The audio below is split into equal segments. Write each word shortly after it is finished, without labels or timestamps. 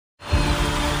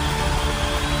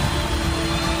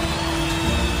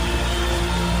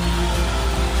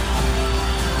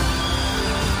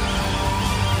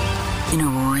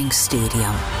roaring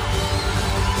stadium.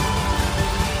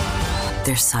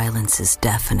 Their silence is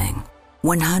deafening.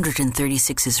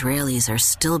 136 Israelis are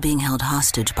still being held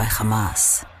hostage by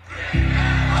Hamas.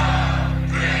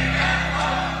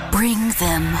 Bring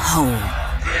them home.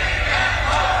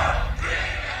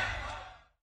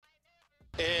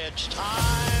 It's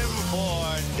time for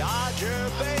Dodger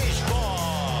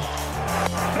baseball.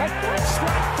 At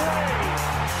strike three,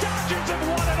 Dodgers have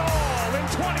won it all in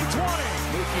 2020.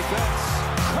 Mookie Betts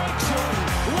cranks one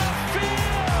left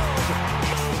field.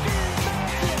 Mookie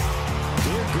Betts.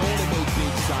 They're going to make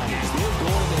big signings. They're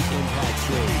going to make impact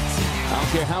trades. I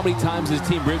don't care how many times this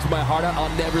team rips my heart out.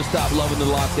 I'll never stop loving the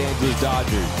Los Angeles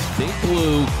Dodgers. Think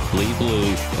blue, bleed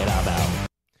blue, and I'm out.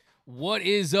 What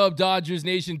is up, Dodgers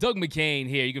Nation? Doug McCain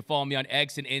here. You can follow me on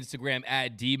X and Instagram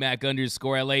at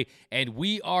DMac_LA. And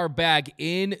we are back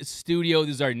in studio.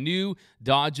 This is our new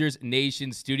Dodgers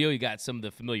Nation studio. You got some of the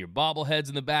familiar bobbleheads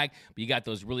in the back, but you got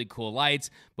those really cool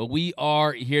lights. But we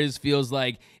are here. This feels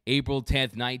like April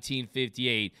 10th,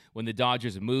 1958, when the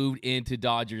Dodgers moved into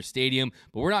Dodger Stadium.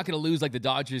 But we're not going to lose like the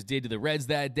Dodgers did to the Reds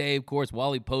that day. Of course,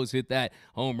 Wally Post hit that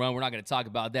home run. We're not going to talk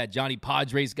about that. Johnny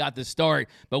Padres got the start.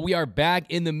 But we are back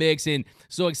in the mix, and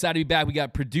so excited to be back. We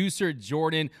got producer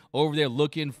Jordan over there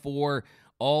looking for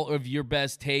all of your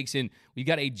best takes, and we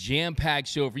got a jam-packed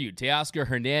show for you. Teoscar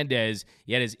Hernandez,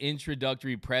 he had his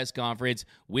introductory press conference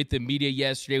with the media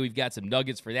yesterday. We've got some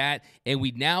nuggets for that, and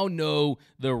we now know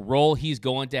the role he's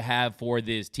going to have for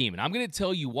this team. And I'm going to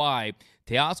tell you why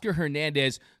Teoscar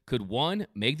Hernandez could, one,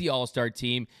 make the All-Star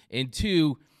team, and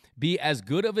two, be as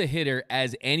good of a hitter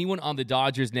as anyone on the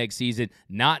Dodgers next season,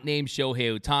 not named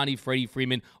Shohei Ohtani, Freddie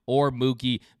Freeman, or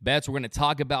Mookie Betts. We're going to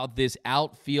talk about this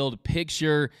outfield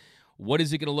picture. What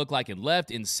is it going to look like in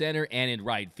left, in center, and in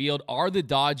right field? Are the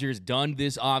Dodgers done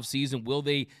this offseason? Will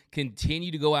they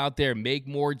continue to go out there, make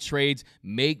more trades,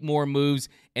 make more moves?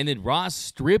 And then Ross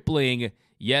Stripling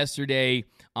yesterday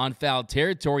on Foul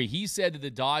Territory, he said that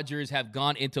the Dodgers have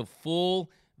gone into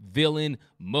full villain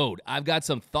mode. I've got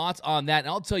some thoughts on that, and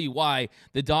I'll tell you why.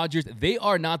 The Dodgers, they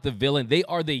are not the villain. They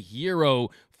are the hero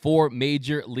for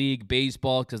Major League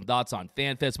Baseball, because thoughts on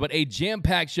FanFest. But a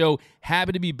jam-packed show.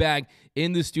 Happy to be back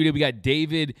in the studio. We got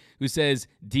David, who says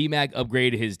D-Mac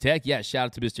upgraded his tech. Yeah, shout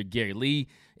out to Mr. Gary Lee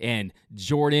and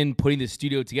Jordan putting the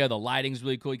studio together. The lighting's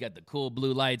really cool. You got the cool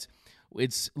blue lights.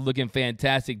 It's looking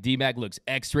fantastic. D-Mac looks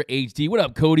extra HD. What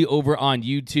up, Cody, over on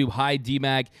YouTube? Hi,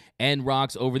 D-Mac and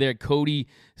Rocks over there. Cody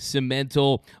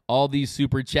Cemental. All these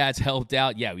super chats helped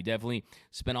out. Yeah, we definitely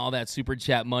spent all that super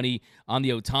chat money on the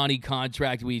Ohtani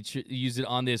contract. We used it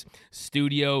on this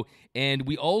studio. And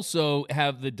we also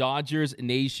have the Dodgers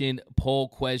Nation poll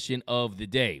question of the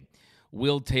day.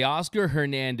 Will Teoscar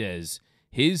Hernandez,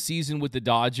 his season with the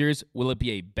Dodgers, will it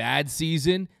be a bad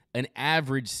season, an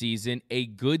average season, a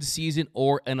good season,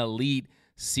 or an elite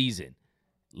season?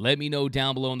 Let me know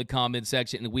down below in the comment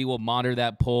section, and we will monitor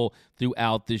that poll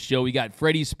throughout the show. We got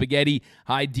Freddie Spaghetti,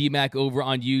 hi D-Mac over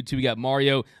on YouTube. We got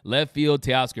Mario, left field,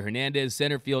 Teoscar Hernandez,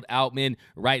 center field, Outman,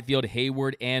 right field,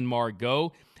 Hayward, and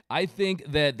Margot. I think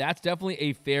that that's definitely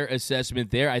a fair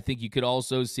assessment there. I think you could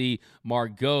also see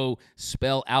Margot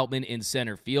spell Outman in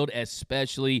center field,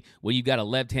 especially when you've got a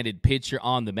left-handed pitcher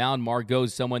on the mound. Margot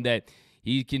is someone that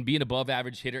he can be an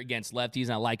above-average hitter against lefties,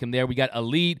 and I like him there. We got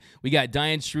Elite. We got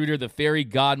Diane Schroeder, the fairy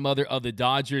godmother of the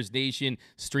Dodgers Nation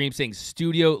stream, saying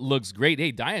studio looks great.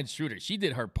 Hey, Diane Schroeder, she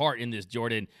did her part in this,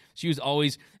 Jordan. She was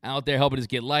always out there helping us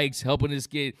get likes, helping us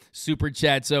get super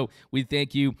chats. So we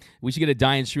thank you. We should get a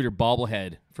Diane Schroeder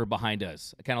bobblehead for behind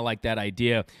us. I kind of like that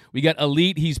idea. We got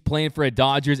Elite. He's playing for a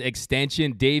Dodgers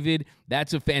extension. David,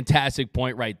 that's a fantastic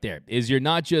point right there, is you're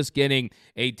not just getting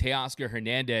a Teoscar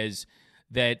Hernandez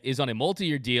that is on a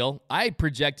multi-year deal. I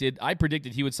predicted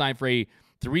he would sign for a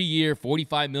 3-year,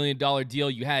 $45 million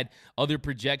deal. You had other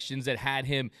projections that had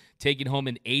him taking home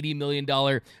an $80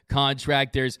 million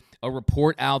contract. There's a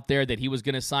report out there that he was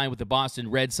going to sign with the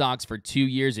Boston Red Sox for 2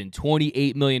 years and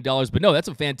 $28 million. But no, that's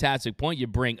a fantastic point you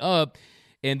bring up,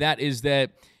 and that is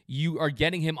that you are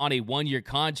getting him on a 1-year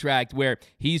contract where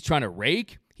he's trying to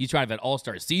rake. He's trying to have an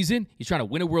all-star season. He's trying to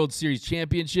win a World Series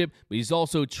championship, but he's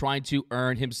also trying to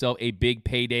earn himself a big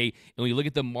payday. And when you look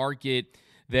at the market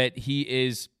that he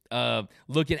is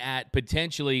looking at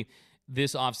potentially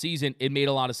this offseason, it made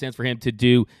a lot of sense for him to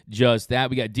do just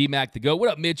that. We got D-Mac the GOAT. What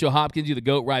up, Mitchell Hopkins? You the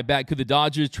GOAT right back. Could the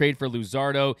Dodgers trade for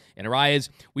Luzardo and Arias?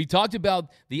 We talked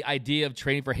about the idea of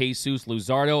trading for Jesus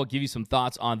Luzardo. I'll give you some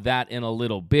thoughts on that in a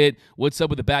little bit. What's up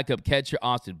with the backup catcher,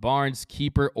 Austin Barnes,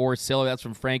 keeper or seller? That's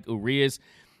from Frank Urias.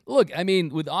 Look, I mean,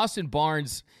 with Austin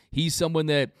Barnes, he's someone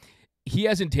that he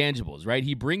has intangibles, right?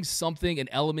 He brings something, an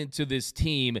element to this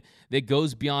team that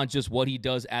goes beyond just what he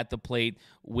does at the plate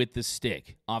with the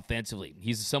stick offensively.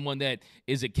 He's someone that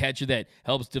is a catcher that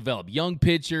helps develop young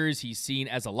pitchers. He's seen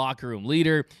as a locker room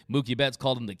leader. Mookie Betts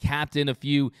called him the captain a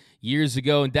few years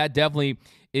ago, and that definitely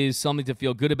is something to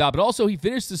feel good about. But also, he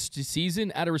finished the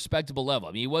season at a respectable level.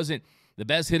 I mean, he wasn't the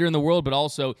best hitter in the world, but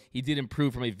also he did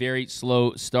improve from a very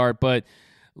slow start. But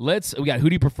we got, who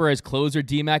do you prefer as closer,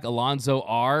 D-Mac, Alonso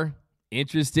R?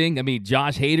 Interesting. I mean,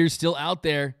 Josh Hader's still out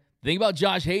there. Think about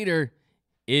Josh Hader.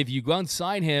 If you go and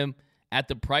sign him at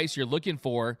the price you're looking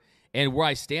for, and where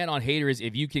I stand on Hader is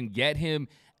if you can get him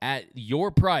at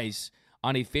your price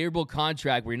on a favorable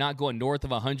contract where you're not going north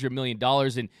of $100 million,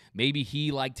 and maybe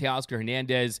he, like Teoscar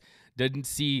Hernandez, doesn't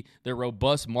see the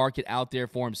robust market out there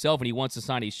for himself, and he wants to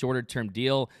sign a shorter-term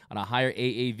deal on a higher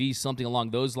AAV, something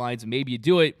along those lines, maybe you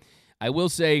do it. I will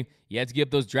say you had to give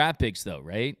those draft picks, though,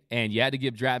 right? And you had to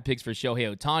give draft picks for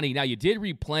Shohei Ohtani. Now, you did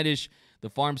replenish the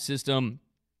farm system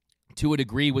to a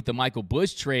degree with the Michael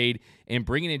Busch trade and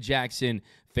bringing in Jackson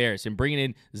Ferris and bringing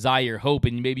in Zaire Hope.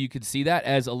 And maybe you could see that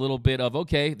as a little bit of,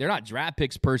 okay, they're not draft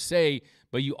picks per se,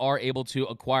 but you are able to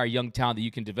acquire young talent that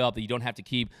you can develop that you don't have to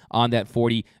keep on that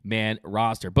 40-man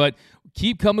roster. But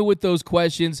keep coming with those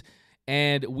questions,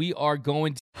 and we are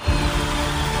going to...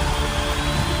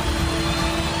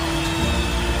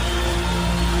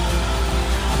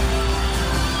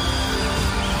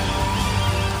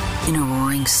 In a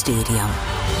roaring stadium,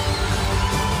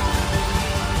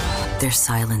 their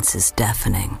silence is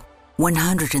deafening.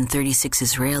 136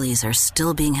 Israelis are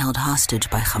still being held hostage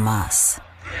by Hamas.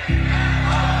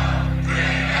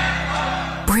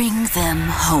 Bring them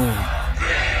home.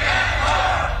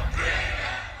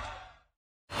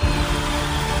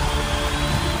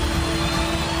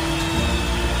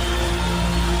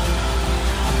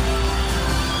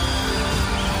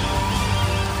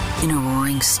 In a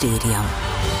roaring stadium,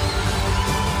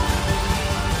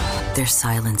 their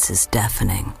silence is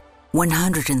deafening.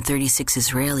 136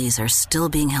 Israelis are still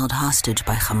being held hostage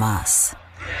by Hamas.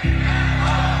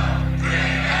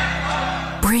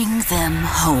 Bring them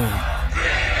home.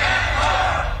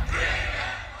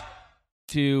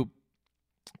 To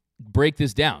break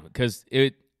this down, because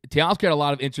Teoscar had a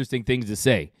lot of interesting things to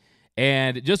say.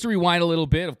 And just to rewind a little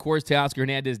bit, of course, Teoscar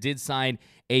Hernandez did sign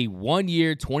a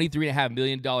 1-year, $23.5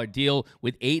 million deal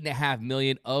with $8.5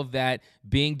 million of that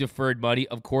being deferred money.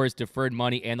 Of course, deferred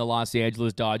money and the Los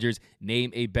Angeles Dodgers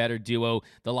name a better duo,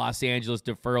 the Los Angeles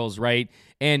deferrals, right?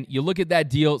 And you look at that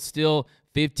deal, still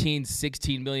 $15,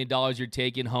 $16 million you're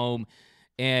taking home,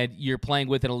 and you're playing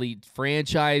with an elite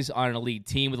franchise on an elite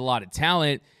team with a lot of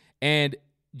talent. And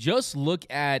just look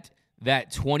at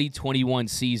that 2021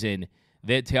 season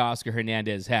that Teoscar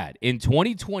Hernandez had. In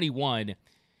 2021,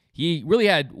 he really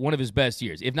had one of his best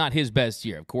years, if not his best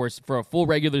year. Of course, for a full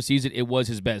regular season, it was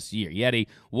his best year. He had a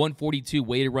 142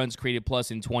 weighted runs created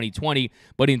plus in 2020.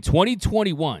 But in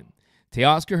 2021,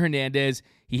 Teoscar Hernandez,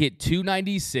 he hit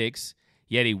 296.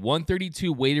 He had a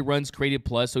 132 weighted runs created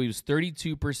plus, so he was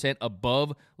 32%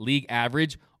 above league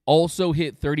average. Also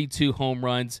hit 32 home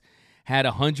runs, had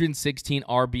 116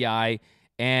 RBI,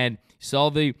 and saw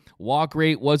the walk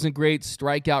rate wasn't great,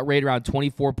 strikeout rate around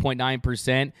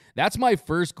 24.9%. That's my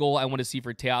first goal I want to see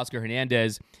for Teoscar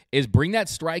Hernandez is bring that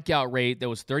strikeout rate that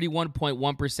was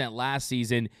 31.1% last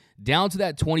season down to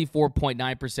that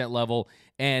 24.9% level,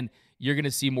 and you're going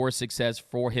to see more success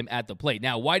for him at the plate.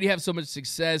 Now, why do you have so much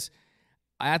success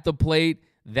at the plate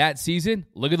that season?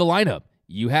 Look at the lineup.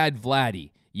 You had Vladdy.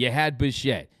 You had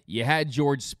Bichette. You had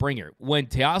George Springer. When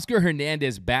Teoscar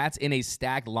Hernandez bats in a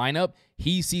stacked lineup,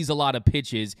 he sees a lot of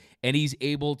pitches, and he's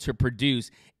able to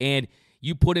produce. And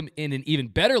you put him in an even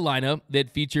better lineup that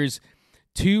features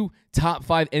 2 top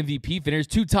 5 MVP finishers,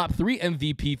 2 top 3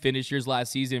 MVP finishers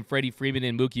last season, Freddie Freeman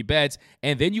and Mookie Betts.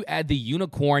 And then you add the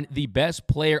unicorn, the best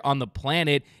player on the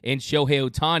planet, in Shohei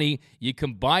Ohtani. You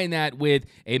combine that with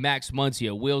a Max Muncy,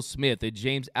 a Will Smith, a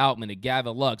James Outman, a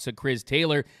Gavin Lux, a Chris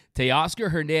Taylor.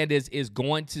 Teoscar Hernandez is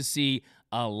going to see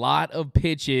a lot of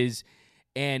pitches,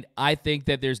 and I think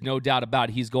that there's no doubt about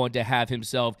it. He's going to have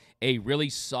himself a really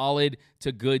solid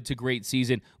to good to great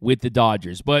season with the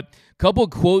Dodgers. But a couple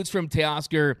quotes from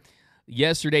Teoscar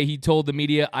yesterday. He told the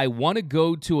media, "I want to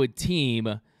go to a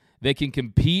team that can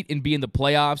compete and be in the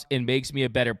playoffs and makes me a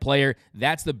better player.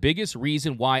 That's the biggest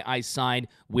reason why I signed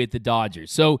with the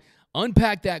Dodgers." So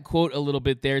unpack that quote a little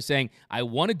bit there, saying, I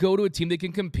want to go to a team that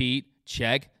can compete.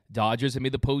 Check. Dodgers have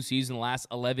made the postseason the last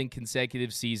 11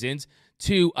 consecutive seasons.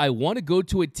 2, I want to go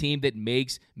to a team that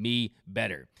makes me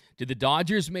better. Did the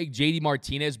Dodgers make JD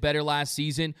Martinez better last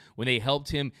season when they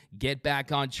helped him get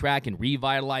back on track and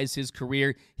revitalize his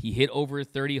career? He hit over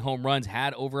 30 home runs,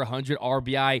 had over 100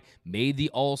 RBI, made the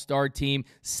All-Star team,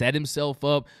 set himself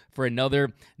up for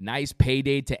another nice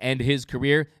payday to end his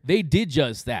career. They did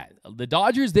just that. The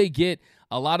Dodgers, they get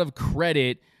a lot of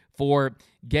credit for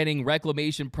getting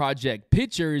reclamation project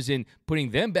pitchers and putting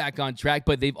them back on track,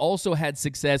 but they've also had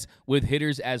success with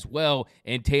hitters as well,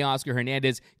 and Teoscar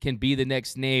Hernandez can be the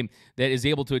next name that is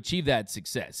able to achieve that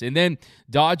success. And then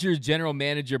Dodgers general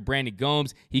manager Brandon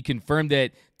Gomes, he confirmed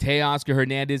that Teoscar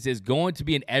Hernandez is going to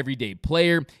be an everyday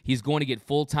player. He's going to get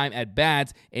full-time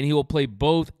at-bats, and he will play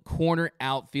both corner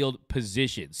outfield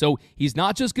positions. So he's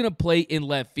not just going to play in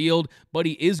left field, but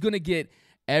he is going to get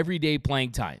everyday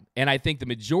playing time. And I think the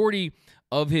majority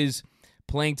of his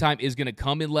playing time is going to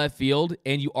come in left field,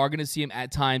 and you are going to see him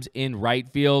at times in right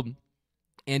field.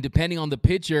 And depending on the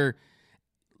pitcher,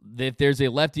 if there's a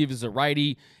lefty, if there's a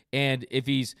righty, and if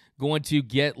he's going to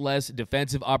get less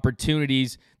defensive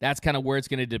opportunities, that's kind of where it's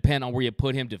going to depend on where you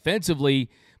put him defensively.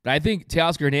 But I think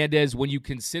Teoscar Hernandez, when you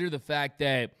consider the fact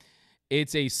that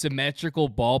it's a symmetrical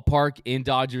ballpark in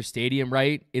Dodger Stadium,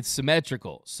 right? It's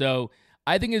symmetrical. So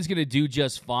I think it's going to do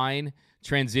just fine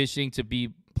transitioning to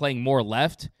be playing more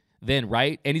left than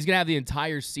right. And he's going to have the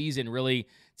entire season really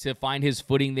to find his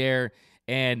footing there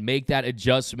and make that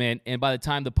adjustment. And by the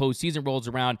time the postseason rolls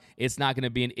around, it's not going to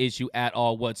be an issue at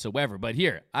all whatsoever. But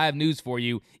here, I have news for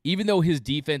you. Even though his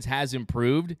defense has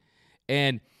improved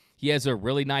and he has a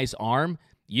really nice arm,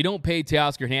 you don't pay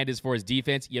Teoscar Hernandez for his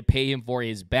defense. You pay him for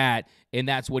his bat, and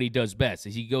that's what he does best.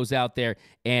 He goes out there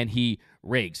and he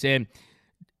rakes. And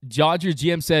Dodgers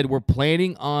GM said, we're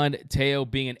planning on Teo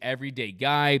being an everyday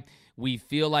guy. We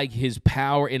feel like his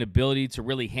power and ability to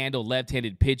really handle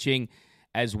left-handed pitching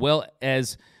as well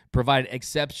as provide an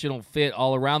exceptional fit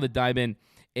all around the diamond,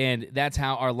 and that's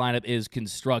how our lineup is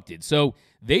constructed. So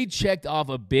they checked off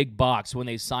a big box when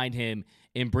they signed him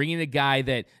in bringing a guy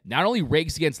that not only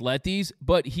rakes against lefties,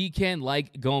 but he can,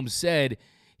 like Gomes said,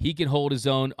 he can hold his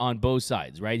own on both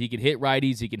sides, right? He can hit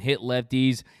righties, he can hit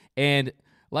lefties, and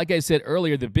like I said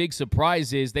earlier, the big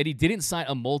surprise is that he didn't sign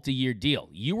a multi-year deal.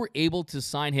 You were able to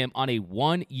sign him on a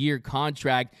one-year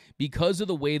contract because of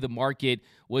the way the market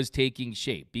was taking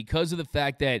shape, because of the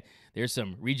fact that there's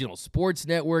some regional sports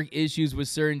network issues with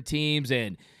certain teams,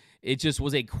 and it just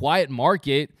was a quiet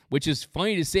market, which is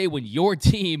funny to say when your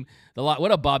team,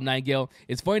 what up, Bob Nightingale?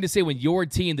 It's funny to say when your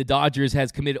team, the Dodgers,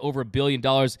 has committed over $1 billion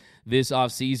this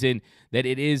offseason, that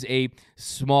it is a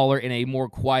smaller and a more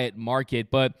quiet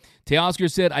market. But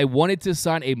Teoscar said, I wanted to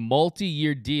sign a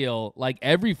multi-year deal like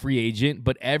every free agent,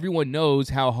 but everyone knows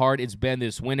how hard it's been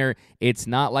this winter. It's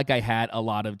not like I had a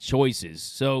lot of choices.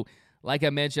 So, like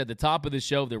I mentioned at the top of the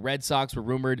show, the Red Sox were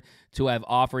rumored to have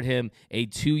offered him a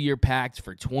 2-year pact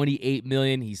for $28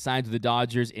 million. He signed with the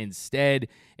Dodgers instead,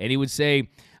 and he would say,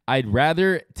 I'd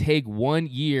rather take 1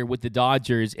 year with the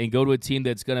Dodgers and go to a team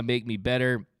that's going to make me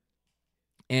better.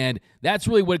 And that's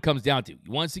really what it comes down to. He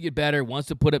wants to get better, wants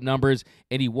to put up numbers,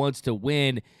 and he wants to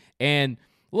win. And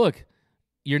look,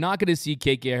 you're not going to see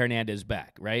Kike Hernandez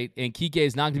back, right? And Kike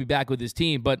is not going to be back with his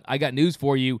team, but I got news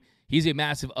for you. He's a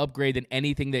massive upgrade than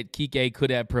anything that Kike could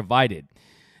have provided.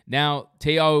 Now,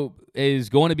 Teo is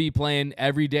going to be playing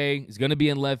every day. He's going to be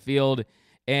in left field.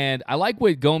 And I like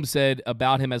what Gomes said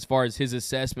about him as far as his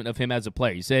assessment of him as a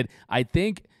player. He said, I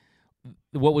think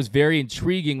what was very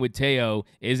intriguing with Teo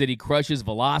is that he crushes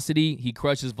velocity. He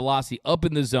crushes velocity up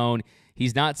in the zone.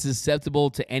 He's not susceptible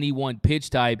to any one pitch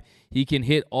type. He can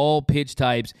hit all pitch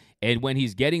types. And when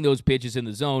he's getting those pitches in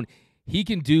the zone, he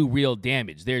can do real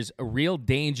damage. There's a real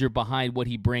danger behind what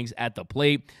he brings at the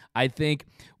plate. I think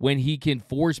when he can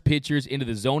force pitchers into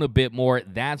the zone a bit more,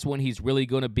 that's when he's really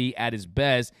going to be at his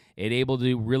best and able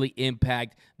to really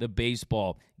impact the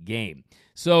baseball game.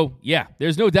 So, yeah,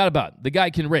 there's no doubt about it. The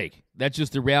guy can rake. That's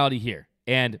just the reality here.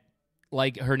 And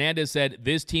like Hernandez said,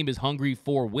 this team is hungry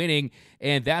for winning,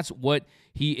 and that's what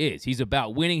he is. He's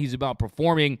about winning. He's about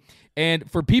performing. And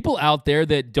for people out there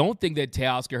that don't think that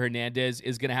Teoscar Hernandez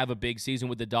is going to have a big season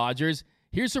with the Dodgers,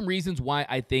 here's some reasons why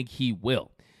I think he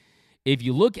will. If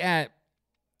you look at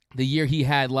the year he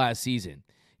had last season,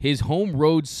 his home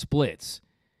road splits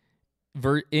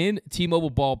in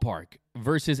T-Mobile Ballpark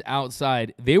versus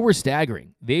outside, they were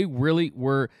staggering. They really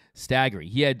were staggering.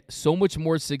 He had so much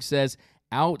more success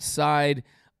outside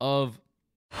of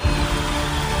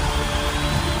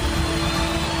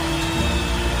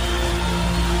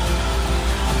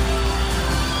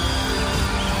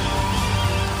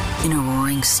in a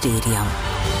roaring stadium.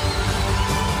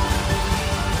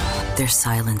 Their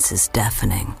silence is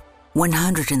deafening.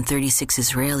 136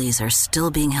 Israelis are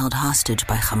still being held hostage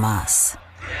by Hamas.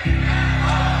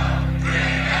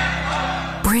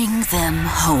 Bring them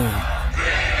home.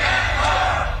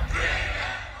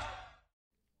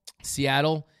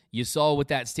 Seattle, you saw what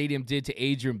that stadium did to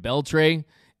Adrian Beltre,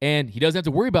 and he doesn't have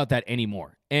to worry about that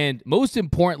anymore. And most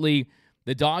importantly,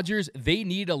 the Dodgers, they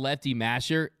need a lefty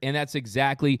masher, and that's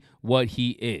exactly what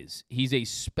he is. He's a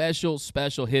special,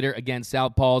 special hitter against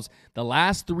southpaws. The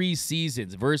last 3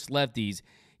 seasons versus lefties,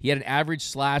 he had an average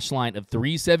slash line of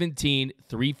 317,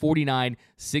 349,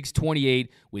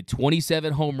 628 with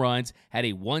 27 home runs, had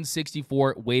a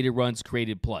 164 weighted runs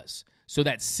created plus. So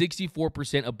that's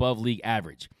 64% above league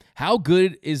average. How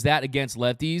good is that against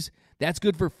lefties? That's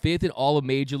good for 5th in all of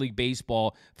Major League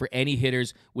Baseball for any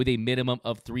hitters with a minimum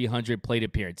of 300 plate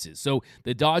appearances. So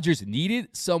the Dodgers needed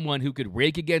someone who could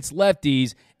rake against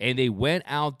lefties, and they went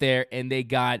out there and they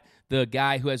got the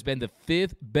guy who has been the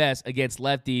 5th best against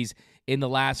lefties in the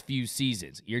last few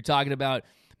seasons. You're talking about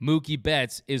Mookie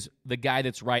Betts is the guy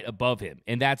that's right above him,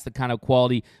 and that's the kind of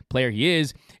quality player he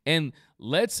is. And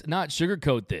let's not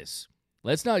sugarcoat this.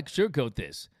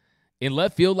 In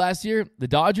left field last year, the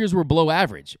Dodgers were below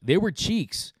average. They were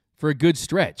cheeks for a good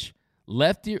stretch.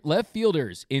 Left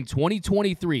fielders in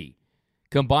 2023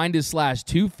 combined to slash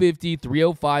 250,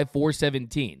 305,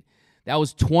 417. That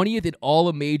was 20th in all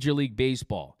of Major League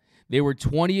Baseball. They were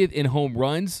 20th in home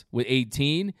runs with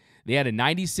 18. They had a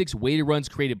 96 weighted runs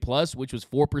created plus, which was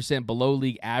 4% below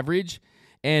league average.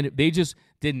 And they just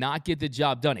did not get the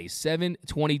job done. A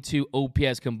 722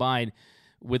 OPS combined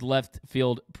with left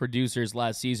field producers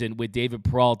last season with David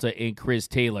Peralta and Chris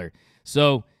Taylor.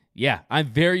 So, yeah, I'm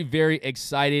very, very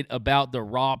excited about the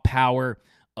raw power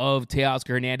of Teoscar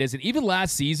Hernandez. And even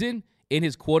last season, in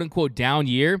his quote-unquote down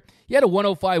year, he had a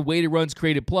 105 weighted runs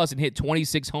created plus and hit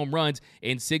 26 home runs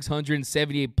in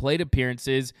 678 plate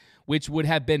appearances, which would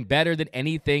have been better than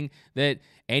anything that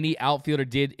any outfielder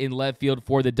did in left field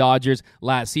for the Dodgers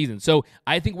last season. So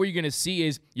I think what you're going to see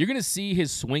is you're going to see his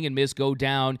swing and miss go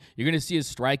down. You're going to see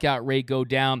his strikeout rate go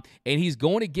down, and he's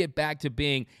going to get back to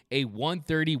being a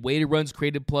 130 weighted runs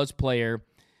created plus player,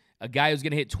 a guy who's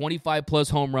going to hit 25 plus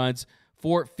home runs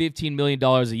for $15 million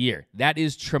a year. That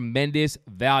is tremendous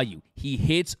value. He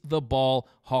hits the ball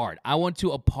hard. I want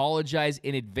to apologize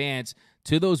in advance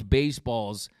to those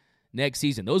baseballs next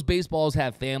season. Those baseballs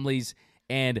have families,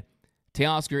 and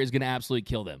Teoscar is going to absolutely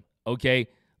kill them, okay?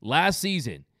 Last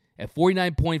season, at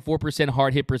 49.4%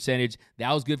 hard hit percentage,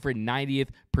 that was good for 90th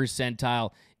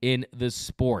percentile in the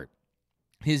sport.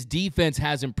 His defense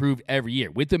has improved every year.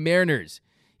 With the Mariners,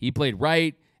 he played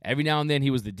right. Every now and then, he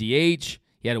was the DH.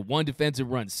 He had a 1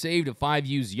 defensive run saved, a 5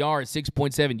 UZR, a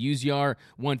 6.7 UZR,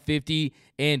 150.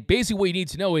 And basically what you need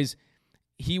to know is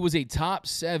he was a top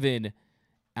 7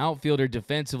 outfielder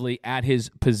defensively at his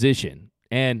position.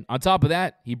 And on top of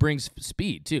that, he brings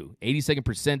speed too. 82nd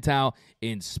percentile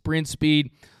in sprint speed.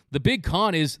 The big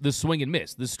con is the swing and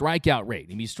miss, the strikeout rate. I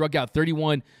mean, he struck out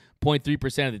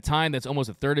 31.3% of the time. That's almost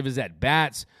a third of his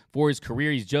at-bats. For his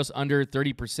career, he's just under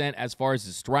 30% as far as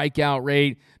his strikeout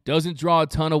rate. Doesn't draw a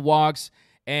ton of walks.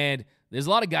 And there's a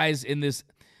lot of guys in this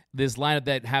lineup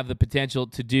that have the potential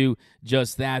to do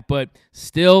just that. But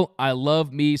still, I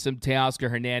love me some Teoscar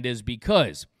Hernandez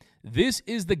because this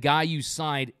is the guy you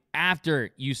signed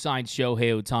after you signed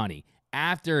Shohei Ohtani,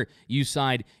 after you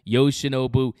signed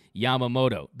Yoshinobu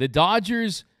Yamamoto. The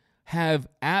Dodgers have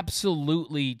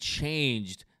absolutely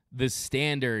changed the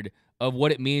standard of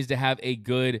what it means to have a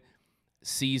good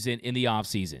season in the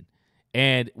offseason.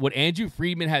 And what Andrew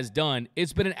Friedman has done,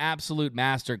 it's been an absolute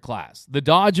masterclass. The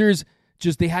Dodgers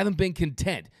they haven't been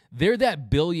content. They're that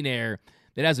billionaire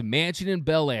that has a mansion in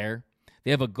Bel Air.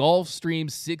 They have a Gulfstream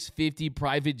 650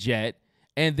 private jet.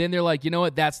 And then they're like, you know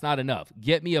what? That's not enough.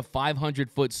 Get me a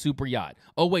 500-foot super yacht.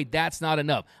 Oh, wait, that's not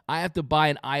enough. I have to buy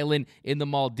an island in the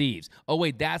Maldives. Oh,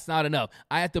 wait, that's not enough.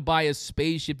 I have to buy a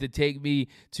spaceship to take me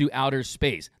to outer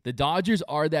space. The Dodgers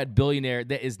are that billionaire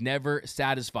that is never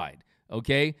satisfied,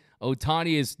 okay?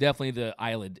 Ohtani is definitely the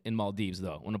island in Maldives,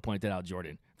 though. I want to point that out,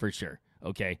 Jordan, for sure,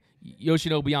 okay?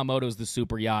 Yoshinobu Yamamoto is the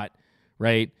super yacht,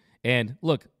 right? And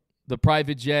look, the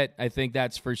private jet, I think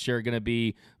that's for sure going to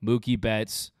be Mookie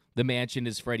Betts. The mansion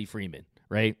is Freddie Freeman,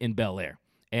 right, in Bel Air.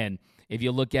 And if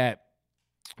you look at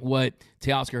what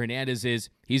Teoscar Hernandez is,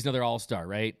 he's another all-star,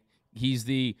 right? He's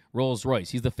the Rolls-Royce.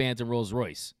 He's the Phantom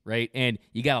Rolls-Royce, right? And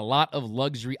you got a lot of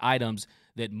luxury items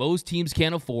that most teams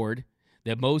can't afford,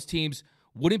 that most teams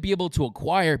wouldn't be able to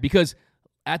acquire, because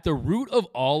at the root of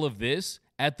all of this,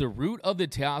 at the root of the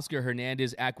Teoscar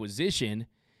Hernandez acquisition,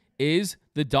 is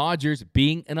the Dodgers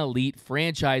being an elite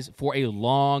franchise for a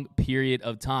long period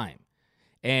of time.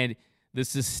 And the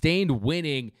sustained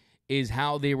winning is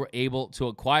how they were able to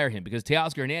acquire him, because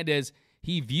Teoscar Hernandez,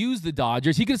 he views the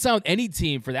Dodgers. He could have signed with any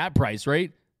team for that price,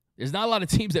 right? There's not a lot of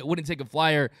teams that wouldn't take a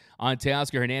flyer on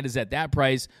Teoscar Hernandez at that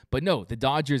price. But no, the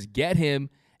Dodgers get him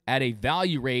at a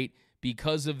value rate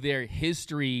because of their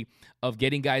history of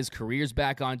getting guys' careers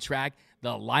back on track,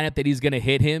 the lineup that he's going to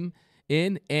hit him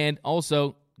in, and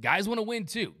also guys want to win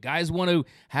too. Guys want to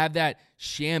have that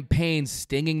champagne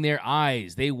stinging their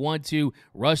eyes. They want to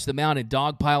rush the mound and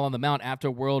dogpile on the mound after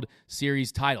a World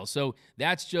Series title. So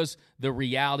that's just the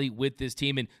reality with this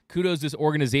team. And kudos to this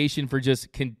organization for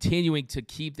just continuing to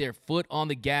keep their foot on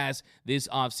the gas this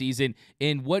offseason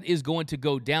in what is going to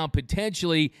go down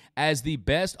potentially as the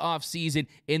best offseason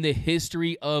in the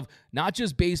history of not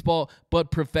just baseball, but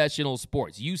professional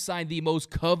sports. You signed the most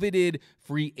coveted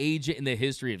free agent in the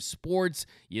history of sports.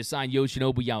 You signed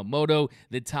Yoshinobu Yamamoto,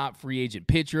 the top free agent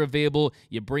pitcher available.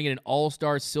 You bring in an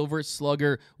all-star Silver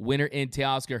Slugger winner in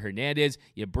Teoscar Hernandez.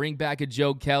 You bring back a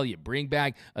Joe Kelly. You bring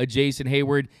back a Jason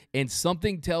Hayward. And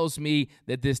something tells me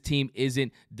that this team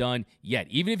isn't done yet.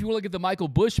 Even if you look at the Michael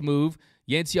Busch move,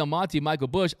 Yancy Almonte, Michael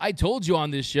Busch, I told you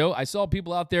on this show, I saw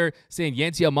people out there saying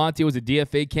Yancy Almonte was a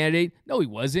DFA candidate. No, he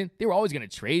wasn't. They were always going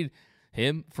to trade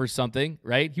him for something,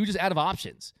 right? He was just out of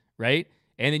options, right?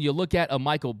 And then you look at a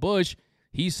Michael Busch,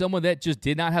 he's someone that just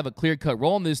did not have a clear-cut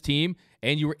role in this team,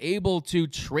 and you were able to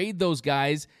trade those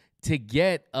guys to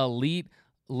get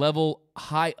elite-level,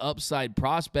 high-upside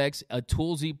prospects, a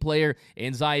toolsy player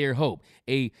in Zaire Hope,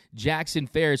 a Jackson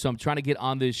Ferris, so I'm trying to get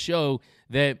on this show,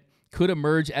 that could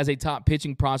emerge as a top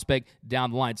pitching prospect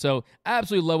down the line. So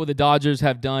absolutely love what the Dodgers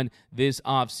have done this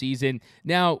offseason.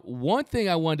 Now, one thing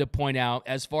I wanted to point out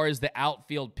as far as the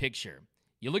outfield picture,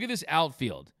 you look at this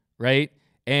outfield, right?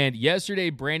 And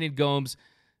yesterday, Brandon Gomes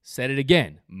said it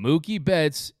again. Mookie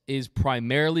Betts is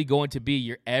primarily going to be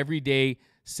your everyday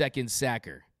second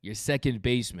sacker, your second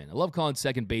baseman. I love calling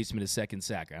second baseman a second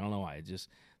sacker. I don't know why.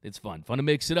 It's fun. Fun to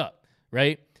mix it up,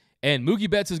 right? And Mookie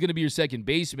Betts is going to be your second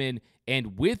baseman.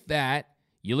 And with that,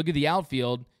 you look at the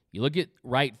outfield, you look at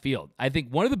right field. I think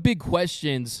one of the big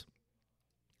questions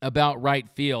about right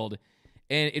field,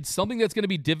 and it's something that's going to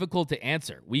be difficult to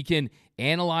answer. We can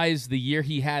analyze the year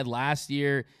he had last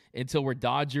year until we're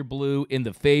Dodger blue in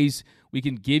the face. We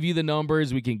can give you the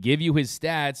numbers. We can give you his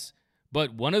stats.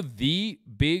 But one of the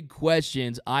big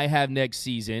questions I have next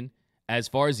season, as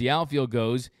far as the outfield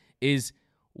goes, is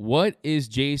what is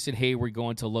Jason Hayward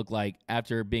going to look like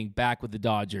after being back with the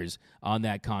Dodgers on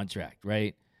that contract,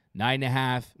 right?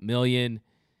 $9.5 million.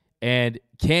 And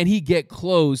can he get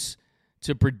close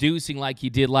to producing like he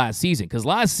did last season? Because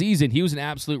last season, he was an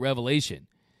absolute revelation.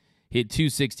 Hit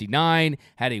 269,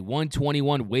 had a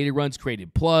 121 weighted runs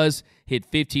created plus, hit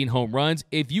 15 home runs.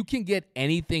 If you can get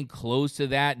anything close to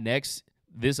that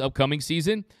this upcoming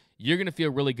season, you're going to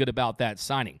feel really good about that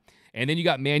signing. And then you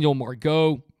got Manuel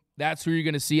Margot. That's who you're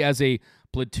going to see as a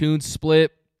platoon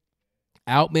split.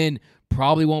 Outman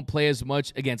probably won't play as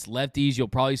much against lefties. You'll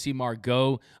probably see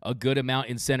Margot a good amount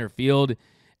in center field.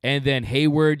 And then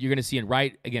Hayward, you're going to see in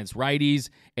right against righties.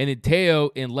 And then Teo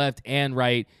in left and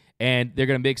right. And they're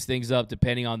going to mix things up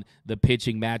depending on the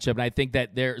pitching matchup. And I think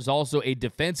that there's also a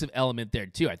defensive element there,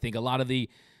 too. I think a lot of the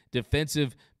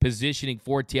defensive positioning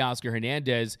for Teoscar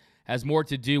Hernandez has more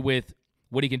to do with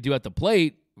what he can do at the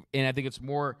plate. And I think it's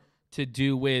more to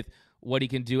do with what he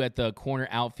can do at the corner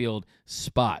outfield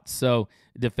spot. So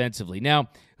defensively. Now,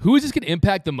 who is this going to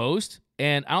impact the most?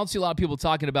 And I don't see a lot of people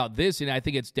talking about this, and I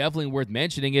think it's definitely worth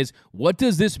mentioning, is what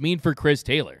does this mean for Chris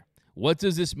Taylor? What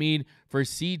does this mean for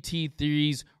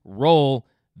CT3's role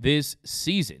this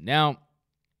season? Now,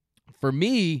 for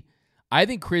me, I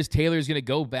think Chris Taylor is going to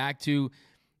go back to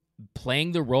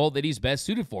playing the role that he's best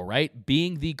suited for, right?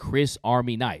 Being the Chris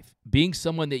Army knife, being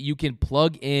someone that you can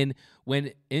plug in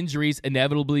when injuries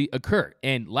inevitably occur.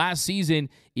 And last season,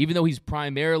 even though he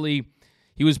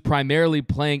was primarily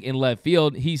playing in left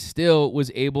field, he still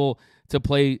was able to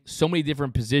play so many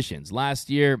different positions. Last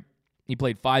year, he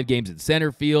played 5 games at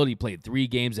center field. He played 3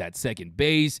 games at second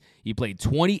base. He played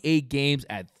 28 games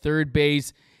at third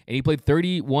base. And he played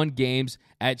 31 games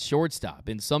at shortstop.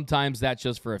 And sometimes that's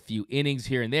just for a few innings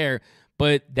here and there.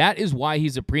 But that is why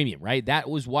he's a premium, right? That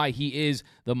was why he is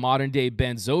the modern-day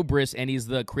Ben Zobrist and he's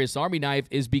the Chris Army knife,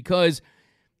 is because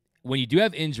when you do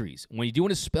have injuries, when you do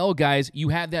want to spell guys, you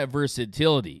have that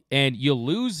versatility. And you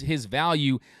lose his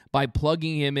value by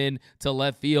plugging him in to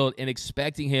left field and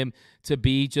expecting him to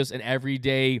be just an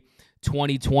everyday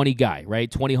 20-20 guy, right?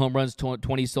 20 home runs,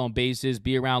 20 stolen bases,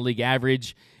 be around league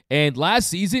average. And last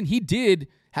season, he did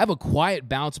have a quiet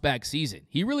bounce-back season.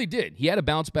 He really did. He had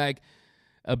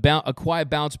a quiet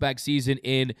bounce-back season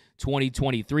in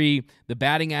 2023. The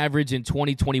batting average in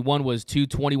 2021 was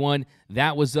 221.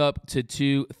 That was up to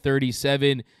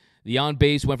 237 The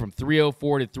on-base went from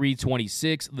 304 to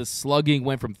 326. The slugging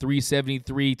went from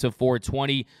 373 to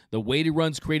 420. The weighted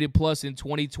runs created plus in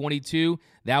 2022,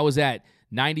 that was at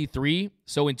 93.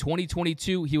 So in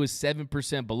 2022, he was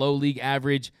 7% below league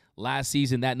average. Last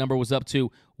season, that number was up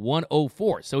to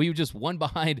 104. So he was just one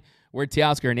behind where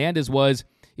Teoscar Hernandez was.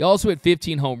 He also hit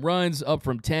 15 home runs, up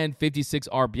from 10, 56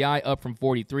 RBI, up from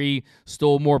 43,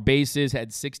 stole more bases,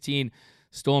 had 16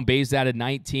 stolen bases out of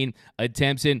 19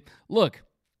 attempts. And look,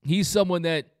 he's someone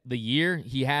that the year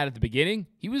he had at the beginning,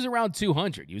 he was around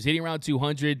 200. He was hitting around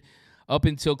 200 up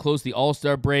until close to the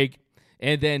All-Star break.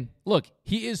 And then, look,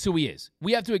 he is who he is.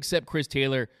 We have to accept Chris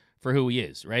Taylor for who he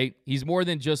is, right? He's more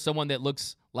than just someone that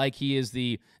looks like he is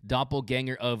the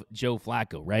doppelganger of Joe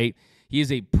Flacco, right? He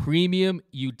is a premium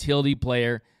utility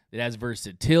player that has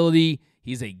versatility.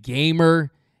 He's a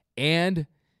gamer, and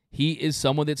he is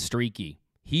someone that's streaky.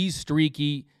 He's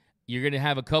streaky. You're going to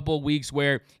have a couple of weeks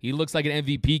where he looks like an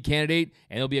MVP candidate,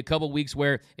 and there'll be a couple of weeks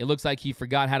where it looks like he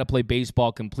forgot how to play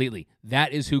baseball completely.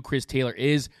 That is who Chris Taylor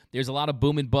is. There's a lot of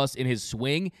boom and bust in his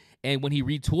swing, and when he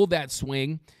retooled that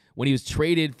swing, when he was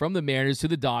traded from the Mariners to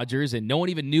the Dodgers, and no one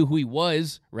even knew who he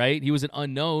was, right? He was an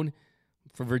unknown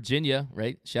for Virginia,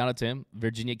 right? Shout out to him,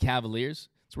 Virginia Cavaliers.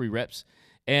 That's where he reps.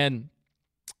 And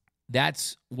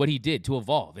that's what he did to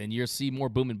evolve, and you'll see more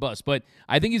boom and bust. But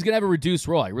I think he's going to have a reduced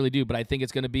role. I really do, but I think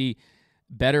it's going to be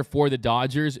better for the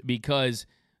Dodgers because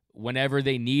whenever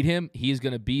they need him, he's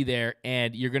going to be there,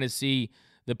 and you're going to see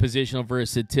the positional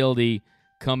versatility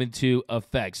come into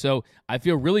effect. So I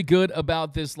feel really good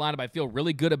about this lineup. I feel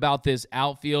really good about this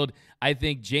outfield. I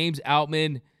think James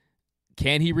Outman,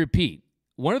 can he repeat?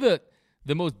 One of the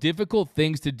most difficult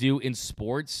things to do in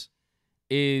sports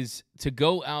is to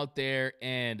go out there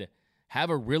and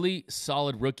have a really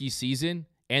solid rookie season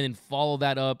and then follow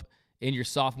that up in your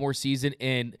sophomore season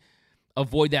and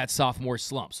avoid that sophomore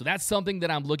slump. So that's something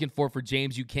that I'm looking for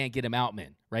James. You can't get him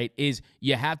Outman, right? Is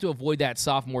you have to avoid that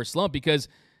sophomore slump because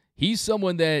he's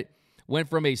someone that went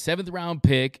from a 7th-round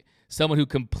pick, someone who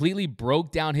completely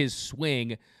broke down his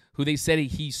swing, who they said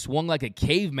he swung like a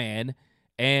caveman,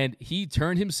 and he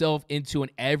turned himself into an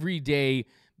everyday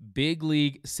big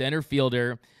league center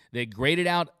fielder that graded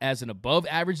out as an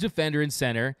above-average defender in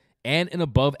center and an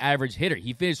above-average hitter.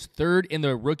 He finished 3rd in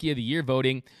the Rookie of the Year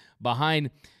voting behind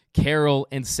Carroll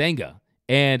and Senga.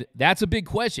 And that's a big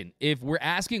question. If we're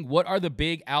asking what are the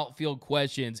big outfield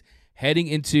questions heading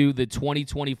into the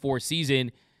 2024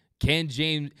 season, can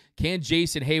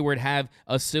Jason Hayward have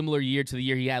a similar year to the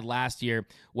year he had last year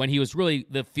when he was really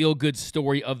the feel-good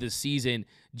story of the season?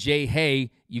 Jay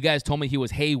Hay, you guys told me he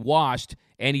was hay washed,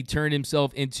 and he turned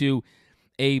himself into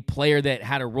a player that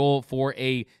had a role for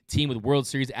a team with World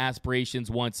Series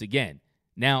aspirations once again.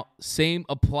 Now, same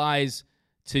applies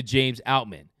to James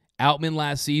Outman. Outman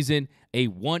last season, a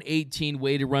 118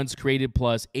 weighted runs created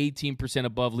plus, 18%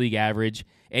 above league average,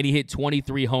 and he hit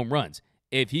 23 home runs.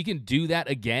 If he can do that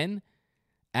again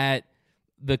at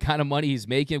the kind of money he's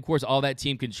making, of course, all that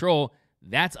team control,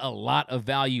 that's a lot of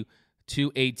value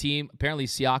to a team. Apparently,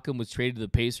 Siakam was traded to the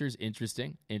Pacers.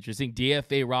 Interesting.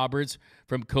 DFA Roberts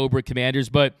from Cobra Commanders.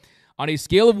 But on a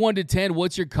scale of 1 to 10,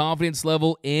 what's your confidence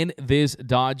level in this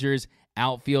Dodgers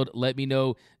outfield? Let me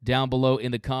know down below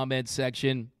in the comments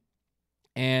section.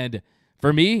 And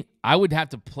for me, I would have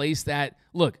to place that.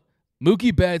 Look,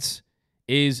 Mookie Betts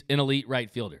is an elite right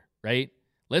fielder, right?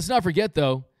 Let's not forget,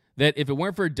 though, that if it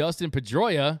weren't for Dustin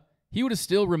Pedroia, he would have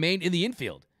still remained in the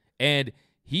infield. And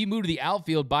he moved to the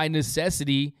outfield by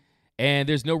necessity, and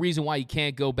there's no reason why he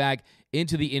can't go back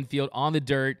into the infield on the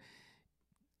dirt.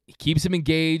 It keeps him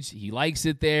engaged. He likes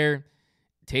it there.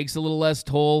 Takes a little less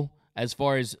toll as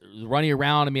far as running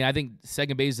around. I mean, I think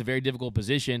second base is a very difficult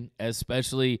position,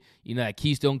 especially, that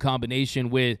keystone combination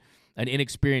with an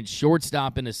inexperienced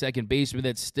shortstop and a second baseman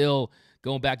that's still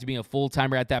going back to being a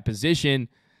full-timer at that position.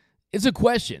 It's a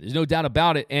question. There's no doubt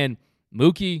about it. And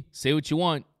Mookie, say what you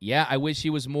want. Yeah, I wish he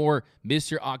was more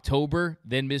Mr. October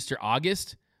than Mr.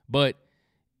 August, but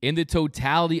in the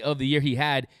totality of the year he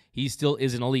had, he still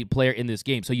is an elite player in this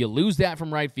game. So you lose that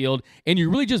from right field, and you're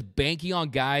really just banking on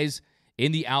guys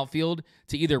in the outfield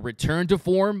to either return to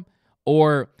form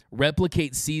or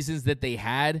replicate seasons that they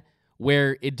had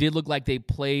where it did look like they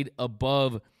played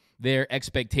above their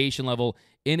expectation level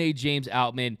in a James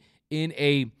Outman, in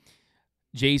a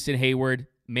Jason Hayward.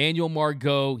 Manuel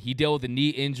Margot, he dealt with a knee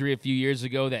injury a few years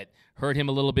ago that hurt him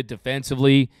a little bit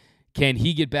defensively. Can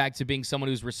he get back to being someone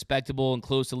who's respectable and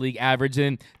close to league average?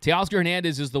 And Teoscar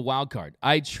Hernandez is the wild card.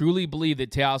 I truly believe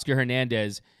that Teoscar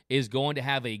Hernandez is going to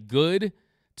have a good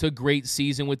to great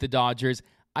season with the Dodgers.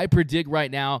 I predict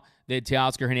right now that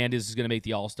Teoscar Hernandez is going to make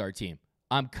the All-Star team.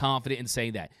 I'm confident in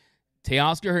saying that.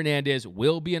 Teoscar Hernandez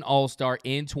will be an all-star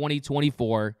in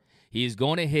 2024. He is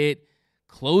going to hit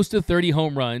close to 30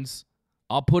 home runs.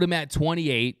 I'll put him at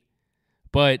 28.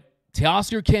 But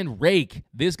Teoscar can rake.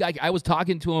 This guy, I was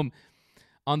talking to him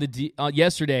on the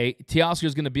yesterday. Teoscar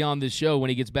is going to be on this show when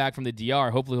he gets back from the DR.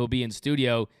 Hopefully he'll be in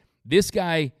studio. This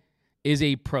guy is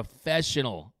a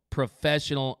professional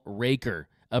raker,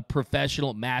 a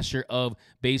professional masher of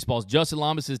baseballs. Justin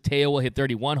Lamas says Teo will hit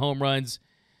 31 home runs.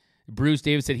 Bruce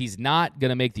Davis said he's not going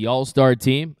to make the all-star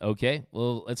team. Okay,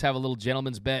 well, let's have a little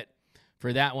gentleman's bet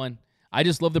for that one. I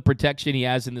just love the protection he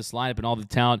has in this lineup and all the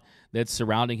talent that's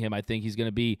surrounding him. I think he's going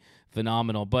to be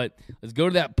phenomenal. But let's go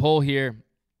to that poll here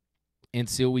and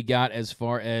see what we got as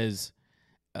far as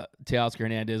Teoscar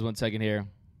Hernandez. 1 second here.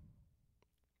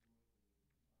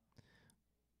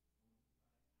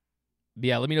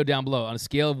 Yeah, let me know down below. On a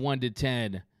scale of 1 to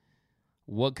 10,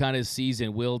 what kind of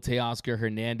season will Teoscar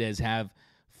Hernandez have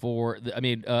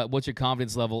what's your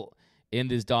confidence level in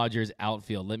this Dodgers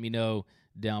outfield? Let me know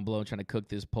down below. I'm trying to cook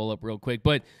this poll up real quick.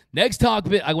 But next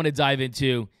topic I want to dive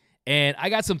into, and I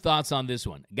got some thoughts on this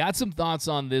one.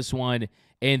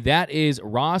 And that is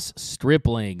Ross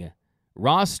Stripling.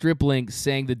 Ross Stripling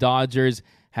saying the Dodgers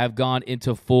have gone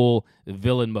into full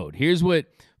villain mode. Here's what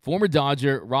former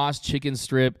Dodger Ross Chicken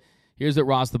Strip, here's what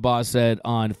Ross the Boss said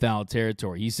on Foul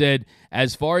Territory. He said,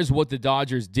 as far as what the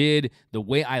Dodgers did, the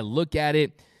way I look at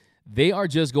it, they are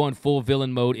just going full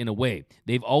villain mode in a way.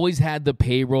 They've always had the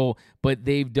payroll, but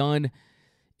they've done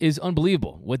is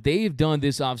unbelievable. What they've done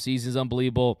this offseason is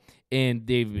unbelievable, and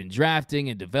they've been drafting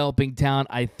and developing talent.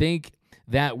 I think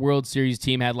that World Series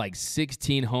team had like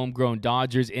 16 homegrown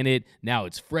Dodgers in it. Now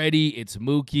it's Freddie, it's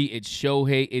Mookie, it's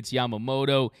Shohei, it's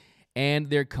Yamamoto, and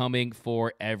they're coming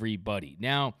for everybody.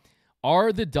 Now,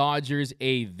 are the Dodgers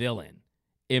a villain?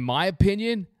 In my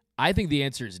opinion, I think the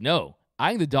answer is no. I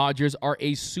think the Dodgers are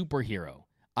a superhero.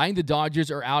 I think the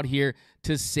Dodgers are out here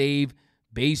to save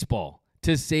baseball,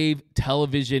 to save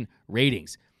television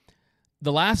ratings.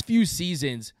 The last few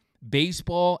seasons,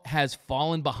 baseball has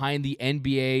fallen behind the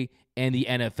NBA and the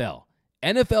NFL.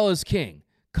 NFL is king.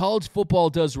 College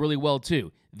football does really well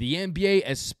too. The NBA,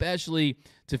 especially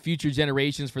to future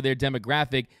generations for their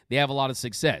demographic, they have a lot of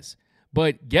success.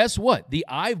 But guess what? The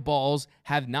eyeballs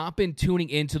have not been tuning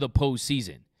into the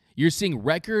postseason. You're seeing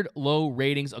record low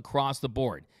ratings across the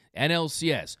board.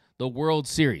 NLCS, the World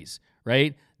Series,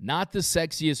 right? Not the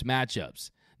sexiest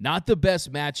matchups. Not the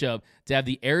best matchup to have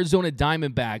the Arizona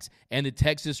Diamondbacks and the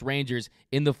Texas Rangers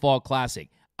in the Fall Classic.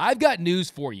 I've got news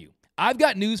for you. I've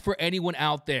got news for anyone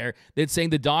out there that's saying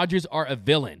the Dodgers are a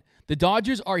villain. The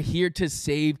Dodgers are here to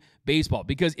save baseball,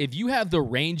 because if you have the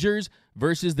Rangers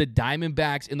versus the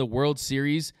Diamondbacks in the World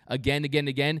Series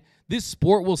again, this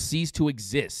sport will cease to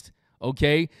exist,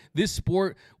 okay? This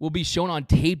sport will be shown on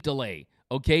tape delay,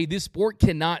 okay? This sport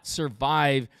cannot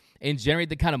survive and generate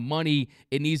the kind of money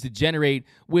it needs to generate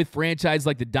with franchises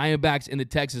like the Diamondbacks and the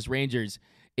Texas Rangers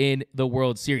in the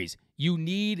World Series. You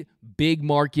need big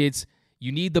markets,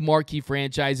 you need the marquee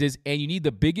franchises, and you need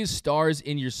the biggest stars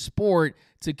in your sport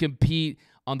to compete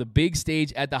on the big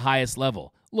stage at the highest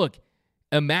level. Look,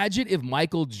 imagine if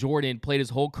Michael Jordan played his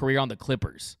whole career on the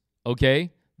Clippers,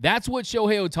 okay? That's what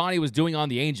Shohei Ohtani was doing on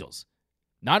the Angels.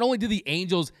 Not only did the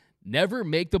Angels never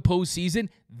make the postseason,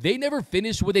 they never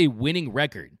finished with a winning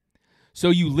record. So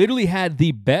you literally had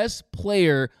the best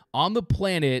player on the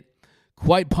planet,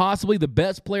 quite possibly the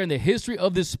best player in the history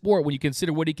of this sport when you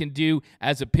consider what he can do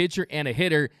as a pitcher and a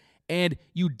hitter, and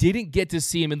you didn't get to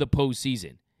see him in the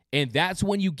postseason. And that's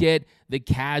when you get the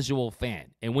casual fan.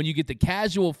 And when you get the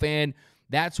casual fan,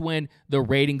 that's when the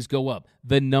ratings go up,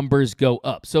 the numbers go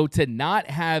up. So to not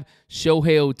have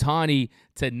Shohei Ohtani,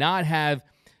 to not have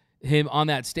him on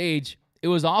that stage, it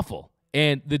was awful.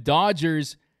 And the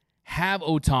Dodgers have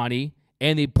Ohtani,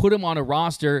 and they put him on a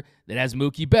roster that has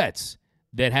Mookie Betts,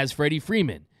 that has Freddie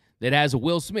Freeman, that has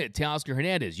Will Smith, Teoscar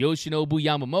Hernandez, Yoshinobu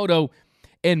Yamamoto,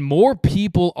 and more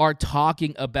people are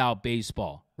talking about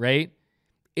baseball, right?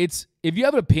 If you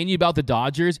have an opinion about the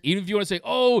Dodgers, even if you want to say,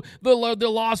 oh, the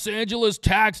Los Angeles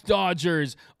tax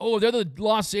Dodgers, oh, they're the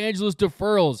Los Angeles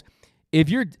deferrals. If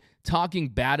you're talking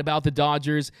bad about the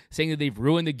Dodgers, saying that they've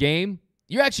ruined the game,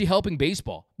 you're actually helping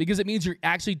baseball, because it means you're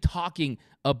actually talking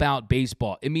about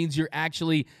baseball. It means you're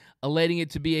actually letting it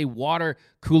to be a water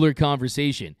cooler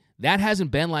conversation. That hasn't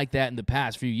been like that in the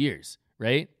past few years,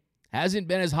 right? Hasn't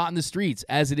been as hot in the streets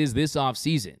as it is this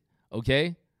offseason,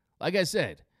 okay? Like I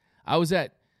said, I was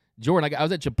at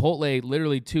Chipotle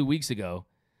literally 2 weeks ago,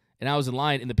 and I was in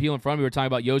line, and the people in front of me were talking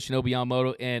about Yoshinobu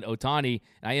Yamamoto and Ohtani,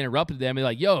 and I interrupted them, and they're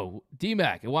like, yo,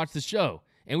 D-Mac, I watched the show.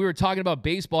 And we were talking about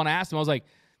baseball, and I asked them, I was like,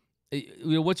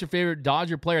 what's your favorite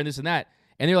Dodger player, and this and that.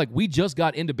 And they're like, we just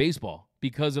got into baseball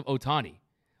because of Ohtani.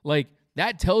 Like,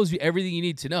 that tells you everything you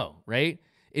need to know, right?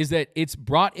 Is that it's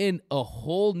brought in a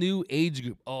whole new age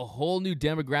group, a whole new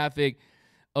demographic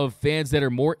of fans that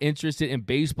are more interested in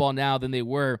baseball now than they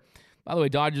were. By the way,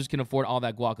 Dodgers can afford all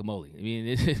that guacamole. I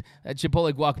mean, that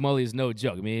Chipotle guacamole is no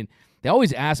joke. I mean, they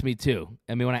always ask me, too.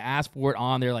 I mean, when I ask for it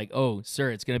on, they're like, oh, sir,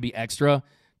 it's going to be extra.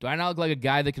 Do I not look like a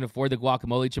guy that can afford the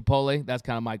guacamole Chipotle? That's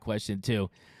kind of my question,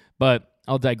 too. But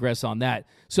I'll digress on that.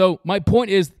 So my point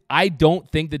is, I don't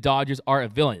think the Dodgers are a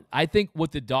villain. I think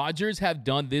what the Dodgers have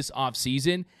done this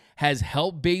offseason has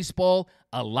helped baseball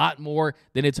a lot more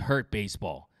than it's hurt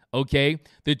baseball. Okay?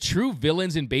 The true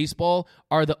villains in baseball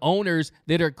are the owners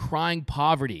that are crying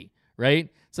poverty, right?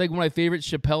 It's like one of my favorite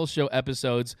Chappelle Show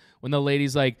episodes when the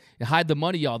lady's like, hide the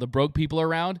money, y'all, the broke people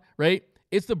around, right?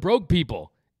 It's the broke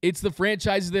people. It's the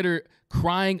franchises that are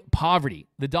crying poverty.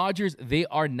 The Dodgers, they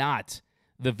are not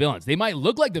the villains. They might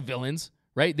look like the villains,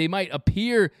 right? They might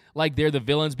appear like they're the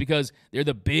villains because they're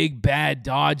the big, bad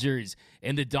Dodgers,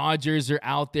 and the Dodgers are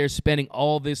out there spending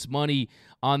all this money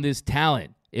on this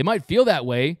talent. It might feel that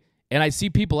way, and I see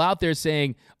people out there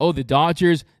saying, oh, the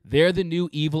Dodgers, they're the new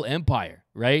evil empire,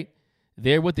 right?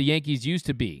 They're what the Yankees used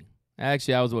to be.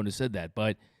 Actually, I was the one who said that,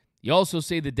 but you also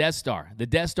say the Death Star. The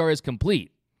Death Star is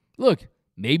complete. Look,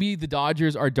 maybe the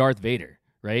Dodgers are Darth Vader,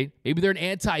 right? Maybe they're an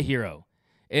anti-hero.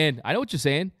 And I know what you're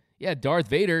saying. Yeah, Darth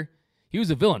Vader, he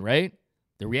was a villain, right?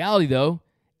 The reality, though,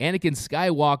 Anakin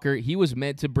Skywalker, he was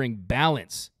meant to bring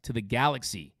balance to the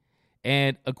galaxy.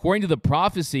 And according to the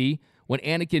prophecy, when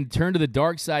Anakin turned to the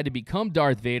dark side to become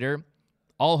Darth Vader,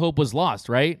 all hope was lost,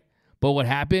 right? But what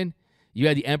happened? You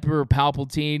had the Emperor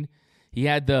Palpatine. He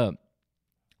had the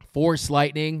Force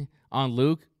lightning on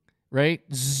Luke, right?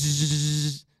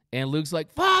 And Luke's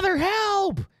like, Father,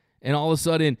 help! And all of a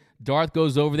sudden, Darth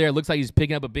goes over there. It looks like he's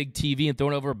picking up a big TV and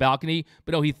throwing it over a balcony.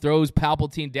 But no, he throws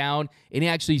Palpatine down, and he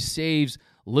actually saves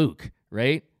Luke,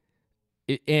 right?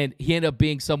 And he ended up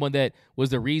being someone that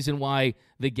was the reason why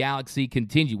the galaxy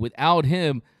continued. Without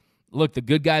him, look, the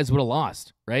good guys would have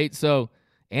lost, right? So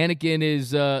Anakin is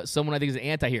someone I think is an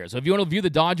anti-hero. So if you want to view the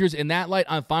Dodgers in that light,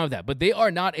 I'm fine with that. But they are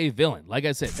not a villain. Like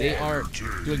I said, they are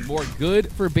doing more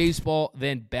good for baseball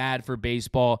than bad for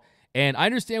baseball. And I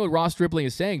understand what Ross Stripling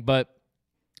is saying, but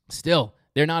still,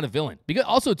 they're not a villain. Because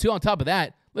also, too, on top of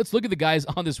that, let's look at the guys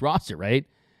on this roster, right?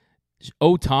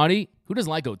 Ohtani, who doesn't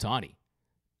like Ohtani?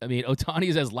 I mean, Ohtani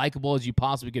is as likable as you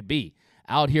possibly could be.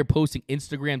 Out here posting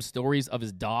Instagram stories of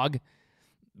his dog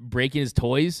breaking his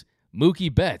toys.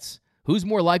 Mookie Betts. Who's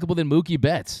more likable than Mookie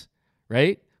Betts,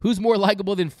 right? Who's more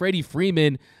likable than Freddie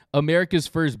Freeman, America's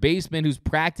first baseman, who's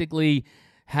practically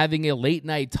having a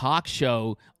late-night talk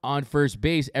show on first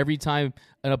base every time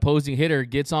an opposing hitter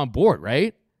gets on board,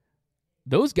 right?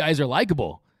 Those guys are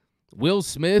likable. Will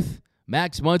Smith,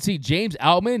 Max Muncy, James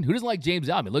Outman. Who doesn't like James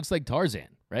Outman? Looks like Tarzan,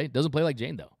 right? Doesn't play like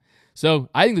Jane, though. So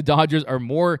I think the Dodgers are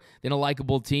more than a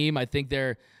likable team. I think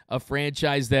they're a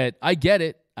franchise that, I get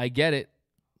it.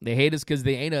 They hate us because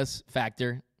they ain't us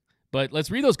factor. But let's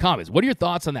read those comments. What are your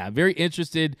thoughts on that? I'm very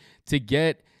interested to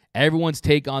get everyone's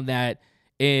take on that.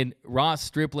 And Ross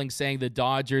Stripling saying the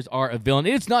Dodgers are a villain.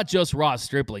 And it's not just Ross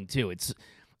Stripling, too. It's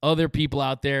other people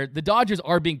out there. The Dodgers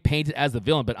are being painted as the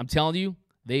villain, but I'm telling you,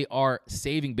 they are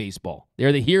saving baseball.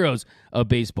 They're the heroes of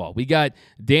baseball. We got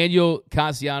Daniel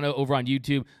Cassiano over on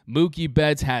YouTube. Mookie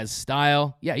Betts has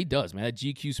style. Yeah, he does, man. That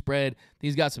GQ spread,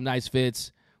 he's got some nice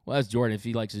fits. Well, that's Jordan if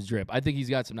he likes his drip. I think he's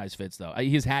got some nice fits, though.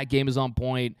 His hat game is on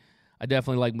point. I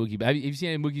definitely like Mookie. Have you seen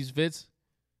any of Mookie's fits?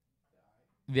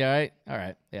 Yeah, right? All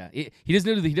right. Yeah. He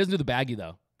doesn't do the baggy,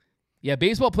 though. Yeah,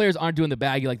 baseball players aren't doing the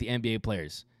baggy like the NBA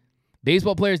players.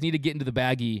 Baseball players need to get into the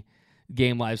baggy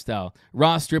game lifestyle.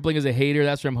 Ross Stripling is a hater.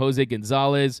 That's from Jose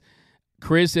Gonzalez.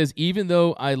 Chris says, even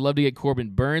though I'd love to get Corbin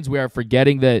Burns, we are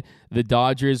forgetting that the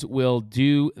Dodgers will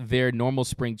do their normal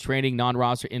spring training,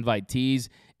 non-roster invitees,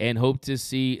 and hope to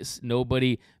see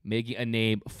nobody making a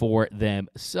name for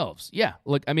themselves. Yeah,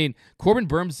 look, I mean, Corbin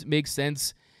Burns makes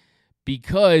sense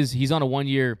because he's on a 1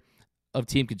 year of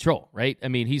team control, right? I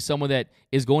mean, he's someone that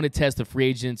is going to test the free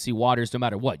agency waters no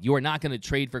matter what. You are not going to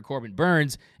trade for Corbin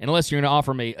Burns unless you're going to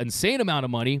offer him an insane amount of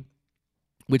money,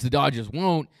 which the Dodgers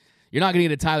won't. You're not going to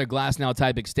get a Tyler Glasnow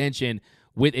type extension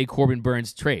with a Corbin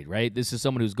Burns trade, right? This is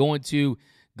someone who's going to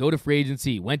go to free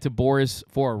agency, went to Boris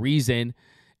for a reason,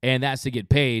 and that's to get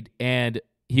paid. And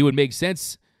he would make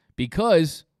sense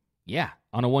because, yeah,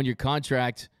 on a 1 year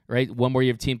contract, right? 1 more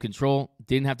year of team control,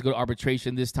 didn't have to go to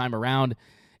arbitration this time around.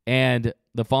 And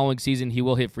the following season, he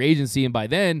will hit free agency. And by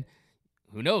then,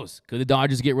 who knows? Could the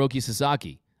Dodgers get Roki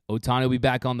Sasaki? Ohtani will be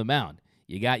back on the mound.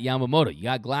 You got Yamamoto. You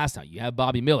got Glasnow. You have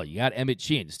Bobby Miller. You got Emmett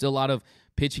Sheehan. Still a lot of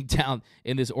pitching talent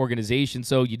in this organization.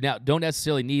 So you now don't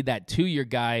necessarily need that 2-year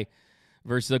guy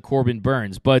versus a Corbin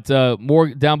Burns. But more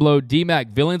down below, D-Mac,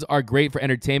 villains are great for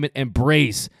entertainment.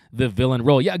 Embrace the villain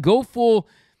role. Yeah, go full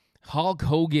Hulk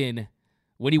Hogan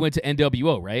when he went to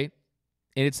NWO, right?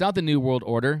 And it's not the New World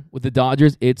Order with the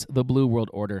Dodgers. It's the Blue World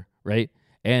Order, right?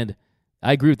 And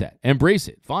I agree with that. Embrace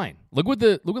it. Fine. Look what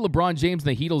LeBron James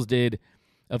and the Heatles did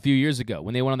a few years ago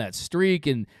when they went on that streak,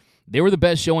 and they were the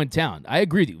best show in town. I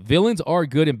agree with you. Villains are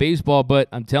good in baseball, but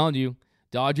I'm telling you,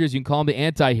 Dodgers, you can call them the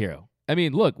anti-hero. I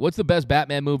mean, look, what's the best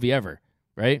Batman movie ever,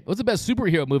 right? What's the best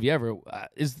superhero movie ever?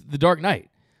 Is The Dark Knight,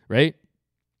 right?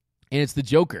 And it's the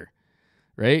Joker,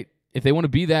 right? If they want to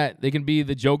be that, they can be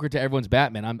the Joker to everyone's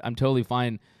Batman. I'm totally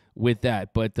fine with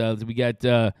that. But we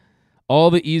got all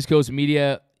the East Coast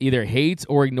media either hates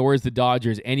or ignores the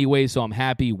Dodgers anyway, so I'm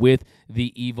happy with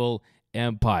the evil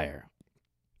empire.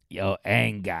 Yo,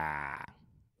 Anga.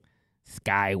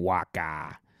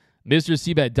 Skywalker. Mr.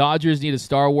 Seabed, Dodgers need a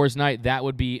Star Wars night. That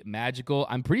would be magical.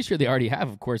 I'm pretty sure they already have,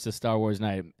 of course, a Star Wars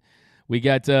night. We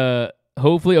got,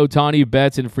 hopefully, Ohtani,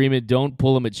 Betts, and Freeman don't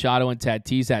pull a Machado and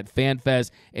Tatis at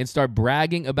FanFest and start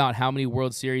bragging about how many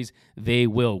World Series they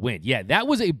will win. Yeah, that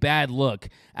was a bad look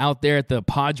out there at the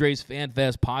Padres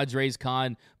FanFest, Padres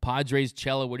Con, Padres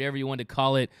Cello, whatever you want to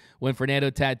call it, when Fernando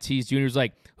Tatis Jr. was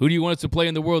like, who do you want us to play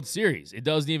in the World Series? It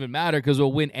doesn't even matter because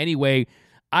we'll win anyway.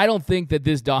 I don't think that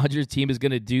this Dodgers team is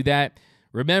going to do that.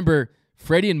 Remember,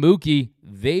 Freddie and Mookie,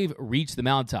 they've reached the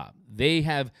mountaintop. They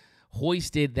have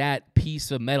hoisted that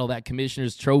piece of metal, that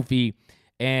commissioner's trophy,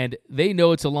 and they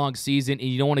know it's a long season, and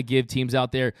you don't want to give teams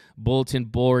out there bulletin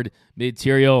board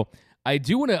material. I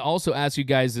do want to also ask you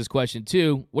guys this question,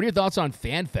 too. What are your thoughts on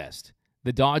FanFest?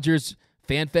 The Dodgers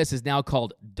FanFest is now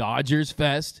called Dodgers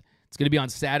Fest. It's going to be on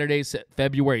Saturday,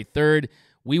 February 3rd.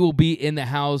 We will be in the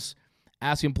house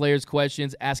asking players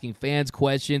questions, asking fans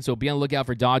questions. So be on the lookout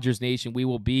for Dodgers Nation. We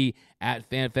will be at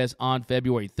FanFest on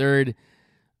February 3rd.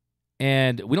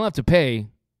 And we don't have to pay,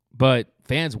 but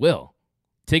fans will.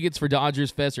 Tickets for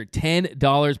Dodgers Fest are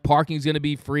 $10. Parking is going to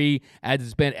be free, as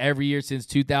it's been every year since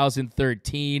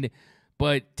 2013.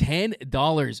 But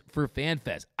 $10 for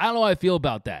FanFest. I don't know how I feel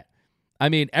about that. I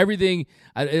mean, everything,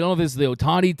 I don't know if it's the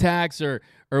Ohtani tax or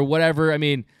whatever. I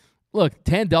mean, look,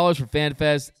 $10 for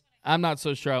FanFest. I'm not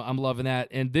so sure I'm loving that.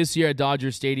 And this year at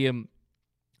Dodger Stadium,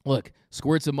 look,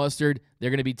 squirts of mustard,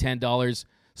 they're going to be $10.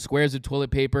 Squares of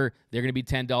toilet paper, they're going to be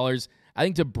 $10. I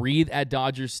think to breathe at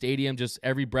Dodger Stadium, just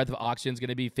every breath of oxygen is going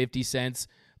to be 50 cents.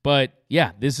 But,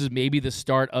 yeah, this is maybe the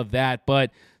start of that.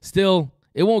 But still,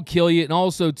 it won't kill you. And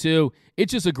also, too,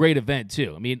 it's just a great event,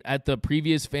 too. I mean, at the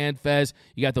previous Fan Fest,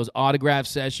 you got those autograph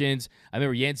sessions. I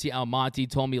remember Yancy Almonte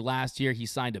told me last year he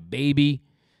signed a baby.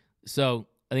 So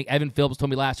I think Evan Phillips told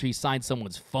me last year he signed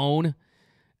someone's phone.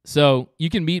 So you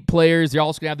can meet players. They're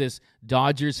also going to have this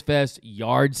Dodgers Fest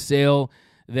yard sale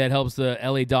that helps the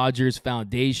LA Dodgers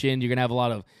Foundation. You're going to have a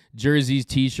lot of jerseys,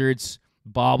 T-shirts,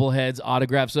 bobbleheads,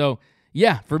 autographs. So,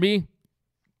 yeah, for me,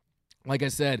 like I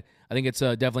said, I think it's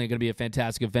definitely going to be a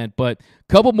fantastic event. But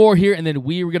a couple more here, and then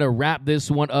we're going to wrap this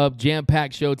one up.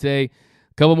 Jam-packed show today.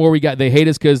 A couple more we got. They hate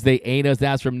us because they ain't us.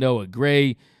 That's from Noah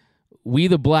Gray. We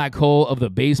the black hole of the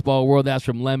baseball world. That's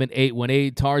from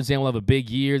Lemon818. Tarzan will have a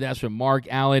big year. That's from Mark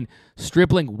Allen.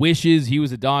 Stripling wishes he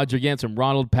was a Dodger again. From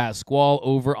Ronald Pasquale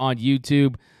over on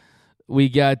YouTube. We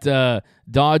got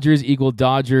Dodgers equal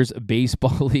Dodgers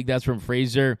Baseball League. That's from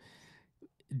Fraser.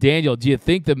 Daniel, do you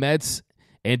think the Mets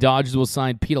and Dodgers will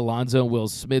sign Pete Alonso and Will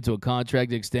Smith to a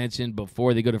contract extension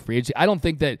before they go to free agency? I don't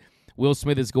think that Will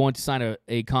Smith is going to sign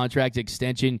a contract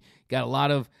extension. Got a lot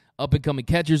of up-and-coming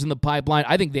catchers in the pipeline.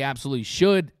 I think they absolutely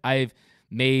should. I've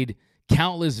made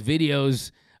countless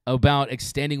videos about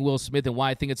extending Will Smith and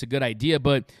why I think it's a good idea,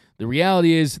 but the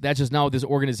reality is that's just not what this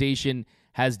organization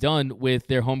has done with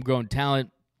their homegrown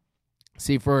talent.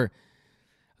 See, for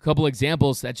a couple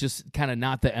examples, that's just kind of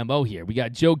not the MO here. We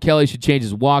got Joe Kelly should change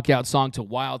his walkout song to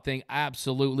Wild Thing.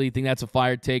 Absolutely think that's a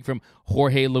fire take from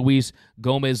Jorge Luis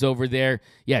Gomez over there.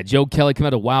 Yeah, Joe Kelly come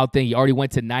out of Wild Thing. He already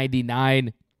went to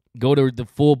 99. Go to the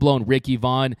full-blown Ricky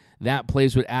Vaughn. That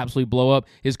place would absolutely blow up.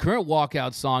 His current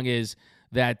walkout song is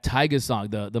that Tyga song,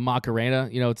 the Macarena.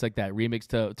 You know, it's like that remix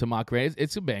to Macarena.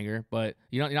 It's a banger, but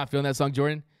you're not feeling that song,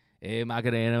 Jordan? Hey,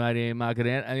 Macarena, my name,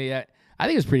 Macarena. I mean, I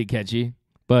think it's pretty catchy,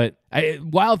 but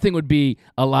Wild Thing would be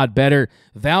a lot better.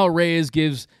 Val Reyes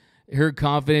gives her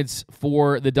confidence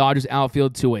for the Dodgers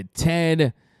outfield to a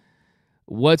 10.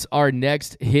 What's our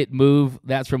next hit move?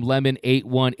 That's from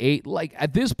Lemon818. Like,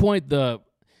 at this point, the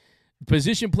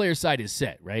position player side is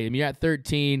set, right? I mean, you're at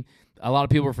 13. A lot of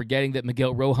people are forgetting that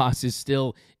Miguel Rojas is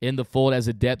still in the fold as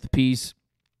a depth piece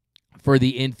for the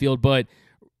infield. But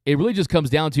it really just comes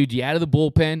down to, do you add to the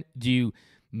bullpen? Do you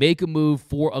make a move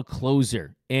for a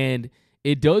closer? And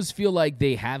it does feel like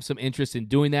they have some interest in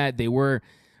doing that. They were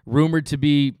rumored to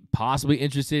be possibly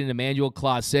interested in Emmanuel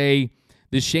Clase.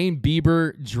 The Shane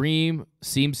Bieber dream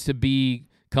seems to be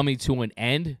coming to an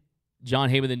end. John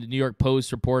Heyman in the New York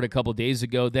Post reported a couple days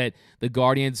ago that the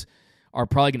Guardians are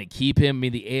probably going to keep him. I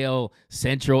mean, the AL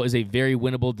Central is a very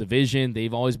winnable division.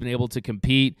 They've always been able to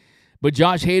compete. But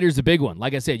Josh Hader's a big one.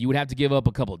 Like I said, you would have to give up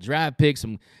a couple draft picks,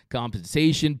 some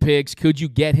compensation picks. Could you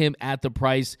get him at the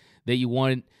price that you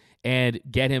want and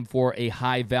get him for a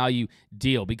high-value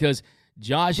deal? Because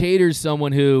Josh Hader is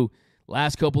someone who,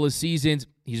 last couple of seasons,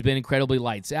 he's been incredibly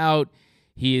lights out.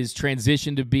 He has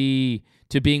transitioned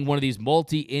to being one of these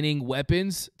multi-inning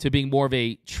weapons, to being more of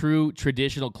a true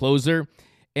traditional closer.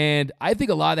 And I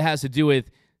think a lot of that has to do with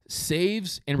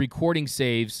saves and recording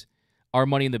saves are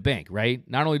money in the bank, right?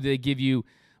 Not only do they give you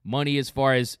money as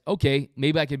far as, okay,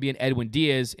 maybe I could be an Edwin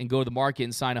Diaz and go to the market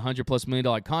and sign a $100+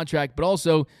 million contract, but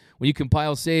also when you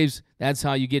compile saves, that's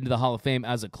how you get into the Hall of Fame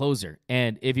as a closer.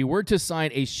 And if he were to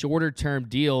sign a shorter-term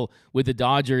deal with the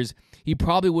Dodgers, he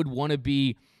probably would want to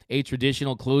be a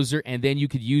traditional closer, and then you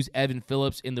could use Evan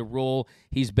Phillips in the role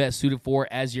he's best suited for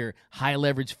as your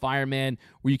high-leverage fireman,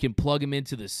 where you can plug him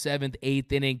into the 7th,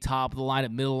 8th inning, top of the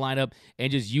lineup, middle lineup, and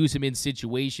just use him in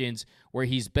situations where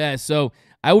he's best. So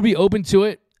I would be open to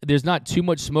it. There's not too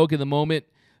much smoke in the moment,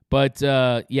 but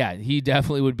yeah, he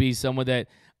definitely would be someone that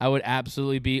I would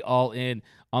absolutely be all in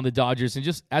on the Dodgers. And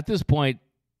just at this point,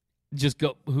 just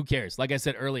go. Who cares? Like I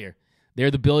said earlier, they're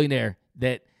the billionaire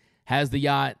that has the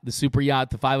yacht, the super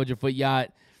yacht, the 500-foot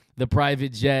yacht, the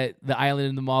private jet, the island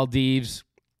in the Maldives.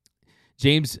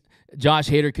 Josh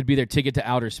Hader could be their ticket to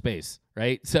outer space,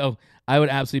 right? So I would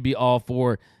absolutely be all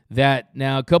for that.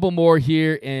 Now, a couple more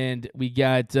here, and we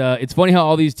got, it's funny how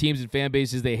all these teams and fan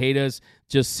bases, they hate us,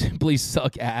 just simply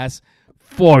suck ass.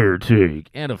 Fire take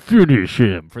and a finish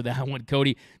him for that one,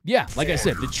 Cody. Yeah, like I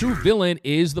said, the true villain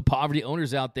is the poverty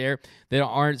owners out there that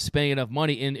aren't spending enough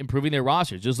money in improving their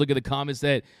rosters. Just look at the comments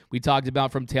that we talked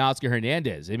about from Teoscar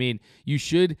Hernandez. I mean, you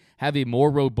should have a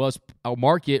more robust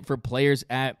market for players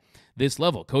at this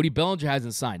level. Cody Bellinger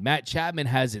hasn't signed. Matt Chapman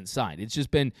hasn't signed. It's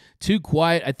just been too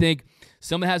quiet. I think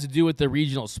some of it has to do with the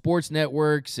regional sports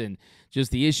networks and just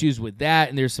the issues with that,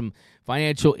 and there's some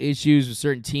financial issues with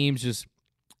certain teams just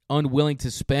unwilling to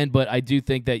spend, but I do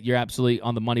think that you're absolutely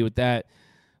on the money with that.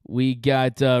 We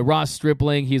got Ross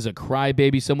Stripling. He's a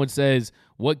crybaby. Someone says,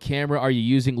 what camera are you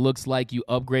using? Looks like you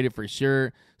upgraded for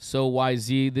sure. So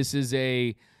YZ. This is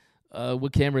a,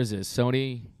 what camera is this?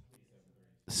 Sony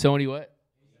what?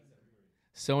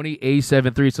 Sony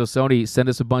A7 III. So Sony, send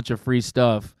us a bunch of free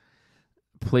stuff,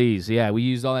 please. Yeah, we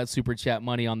used all that super chat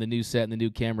money on the new set and the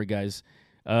new camera, guys.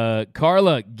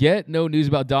 Carla, get no news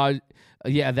about Dodge.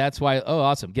 Yeah, that's why. Oh,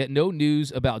 awesome. Get no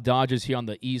news about Dodgers here on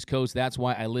the East Coast. That's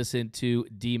why I listen to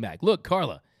DMAC. Look,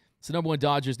 Carla, it's the #1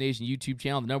 Dodgers Nation YouTube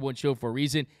channel, the #1 show for a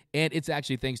reason, and it's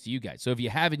actually thanks to you guys. So if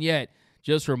you haven't yet,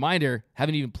 just a reminder,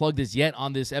 haven't even plugged this yet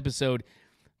on this episode,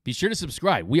 be sure to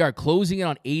subscribe. We are closing in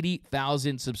on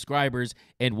 80,000 subscribers,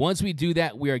 and once we do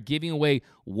that, we are giving away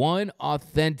one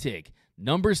authentic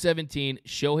number 17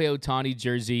 Shohei Ohtani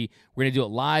jersey. We're going to do it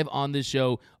live on the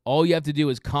show. All you have to do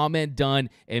is comment done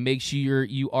and make sure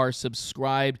you are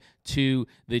subscribed to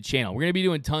the channel. We're going to be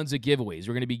doing tons of giveaways.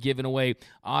 We're going to be giving away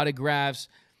autographs.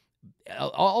 We'll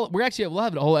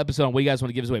have a whole episode on what you guys want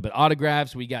to give us away, but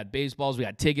autographs, we got baseballs, we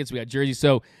got tickets, we got jerseys.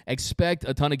 So expect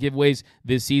a ton of giveaways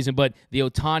this season, but the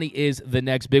Ohtani is the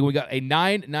next big one. We got a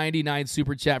 $9.99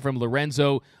 super chat from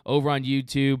Lorenzo over on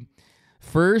YouTube.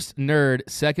 First, nerd.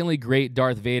 Secondly, great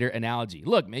Darth Vader analogy.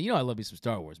 Look, man, you know I love me some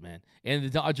Star Wars, man. And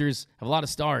the Dodgers have a lot of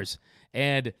stars.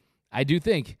 And I do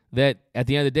think that at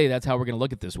the end of the day, that's how we're going to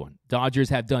look at this one. Dodgers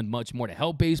have done much more to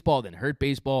help baseball than hurt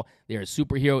baseball. They are a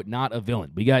superhero, not a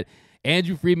villain. We got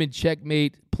Andrew Friedman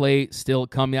checkmate play still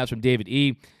coming out from David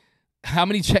E. How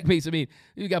many checkmates? I mean,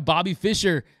 you got Bobby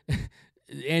Fischer,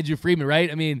 Andrew Friedman,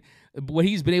 right? I mean, what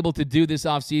he's been able to do this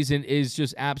offseason is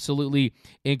just absolutely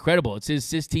incredible. It's his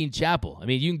Sistine Chapel. I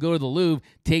mean, you can go to the Louvre,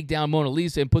 take down Mona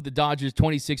Lisa, and put the Dodgers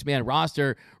 26-man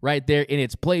roster right there in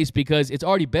its place because it's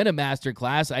already been a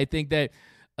masterclass. I think that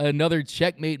another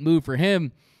checkmate move for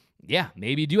him, yeah,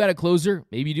 maybe you do add a closer,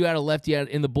 maybe you do add a lefty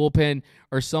in the bullpen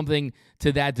or something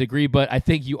to that degree, but I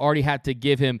think you already have to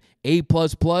give him A++.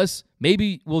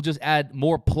 Maybe we'll just add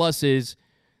more pluses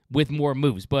with more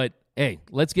moves, but hey,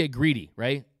 let's get greedy,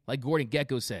 right? Like Gordon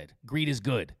Gekko said, greed is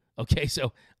good. Okay,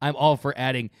 so I'm all for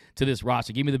adding to this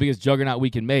roster. Give me the biggest juggernaut we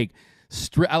can make.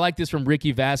 I like this from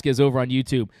Ricky Vasquez over on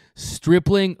YouTube.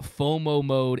 Stripling, FOMO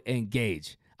mode,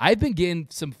 engage. I've been getting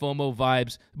some FOMO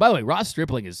vibes. By the way, Ross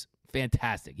Stripling is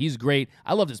fantastic. He's great.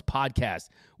 I loved his podcast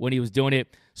when he was doing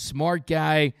it. Smart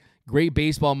guy, great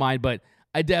baseball mind, but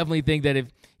I definitely think that if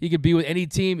he could be with any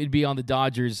team, it'd be on the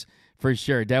Dodgers for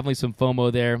sure. Definitely some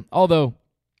FOMO there. Although,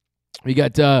 we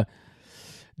got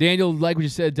Daniel, like what you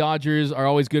said, Dodgers are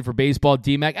always good for baseball.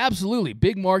 D-Mac, absolutely.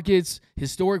 Big markets,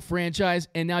 historic franchise,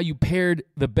 and now you paired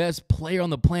the best player on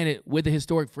the planet with a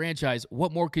historic franchise.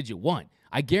 What more could you want?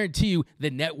 I guarantee you the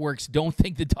networks don't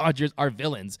think the Dodgers are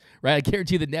villains, right? I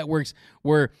guarantee the networks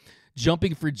were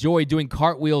jumping for joy, doing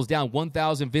cartwheels down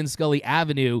 1000 Vince Scully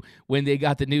Avenue when they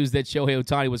got the news that Shohei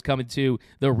Ohtani was coming to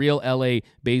the real LA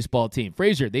baseball team.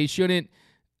 Frazier, they shouldn't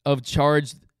have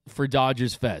charged for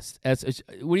Dodgers Fest.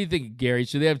 What do you think, Gary?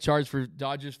 Should they have charged for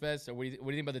Dodgers Fest? Or what do you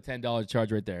think about the $10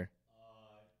 charge right there?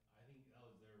 I think that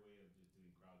was their way of just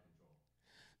doing crowd control.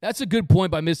 That's a good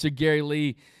point by Mr. Gary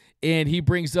Lee. And he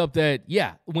brings up that,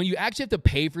 yeah, when you actually have to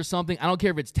pay for something, I don't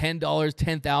care if it's $10,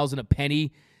 $10,000, a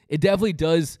penny, it definitely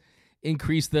does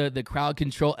increase the crowd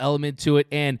control element to it.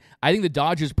 And I think the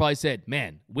Dodgers probably said,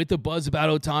 man, with the buzz about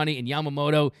Ohtani and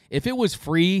Yamamoto, if it was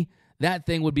free, that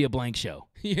thing would be a blank show.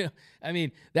 Yeah, I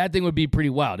mean, that thing would be pretty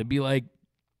wild. It'd be like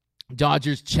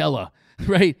Dodgers Cella,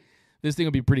 right? This thing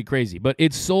would be pretty crazy. But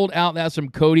it's sold out. That's from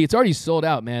Cody. It's already sold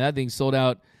out, man. That thing's sold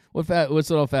out. What's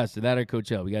sold out faster? That or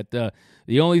Coachella? We got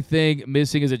the only thing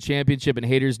missing is a championship, and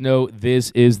haters know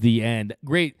this is the end.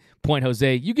 Great point,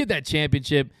 Jose. You get that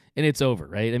championship, and it's over,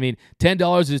 right? I mean,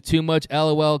 $10 is too much.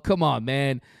 LOL. Come on,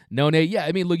 man. No, Nate. Yeah,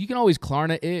 I mean, look, you can always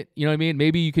Klarna it. You know what I mean?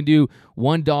 Maybe you can do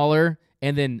 $1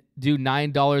 and then do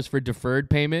 $9 for deferred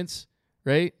payments,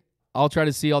 right? I'll try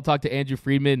to see. I'll talk to Andrew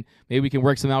Friedman. Maybe we can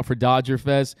work some out for Dodger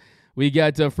Fest. We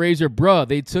got Frazier. Bruh,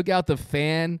 they took out the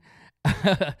fan.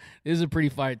 This is a pretty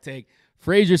fire take.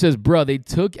 Frazier says, bruh, they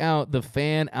took out the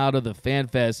fan out of the Fan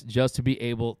Fest just to be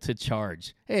able to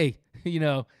charge. Hey, you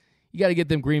got to get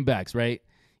them greenbacks, right?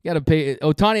 You got to pay.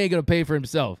 Ohtani ain't going to pay for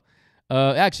himself.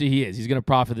 Actually, he is. He's going to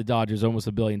profit the Dodgers almost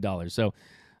 $1 billion. So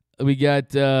we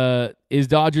got, is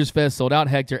Dodgers Fest sold out?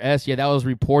 Hector S. Yeah, that was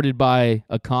reported by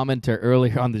a commenter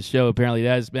earlier on the show. Apparently,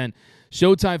 that has been.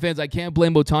 Showtime fans, I can't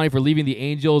blame Ohtani for leaving the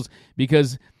Angels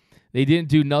because they didn't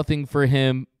do nothing for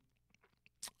him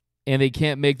and they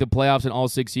can't make the playoffs in all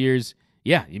 6 years.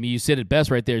 Yeah, I mean, you said it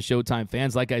best right there, Showtime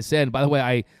fans. Like I said, and by the way,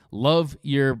 I love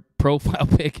your profile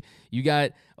pic. You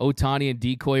got Ohtani and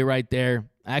Decoy right there.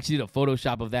 I actually did a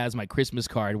Photoshop of that as my Christmas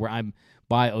card where I'm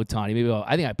by Ohtani.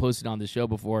 I think I posted on the show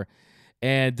before.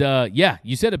 And, yeah,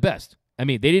 you said it best. I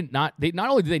mean, not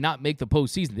only did they not make the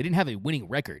postseason, they didn't have a winning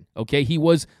record, okay? He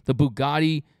was the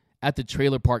Bugatti at the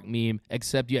trailer park meme,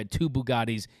 except you had two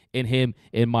Bugattis in him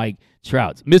and Mike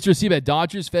Trout. Mr. Seabad,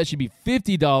 Dodgers Fest should be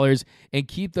 $50 and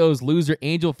keep those loser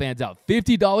Angel fans out.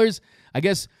 $50? I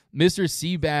guess Mr.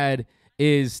 Seabad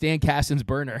is Stan Kasten's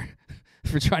burner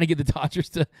for trying to get the Dodgers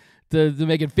to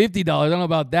make it $50. I don't know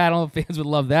about that. I don't know if fans would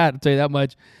love that, I'll tell you that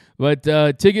much. But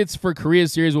tickets for Korea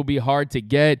series will be hard to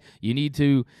get. You need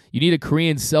a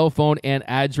Korean cell phone and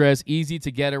address. Easy to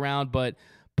get around, but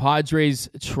Padres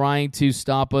trying to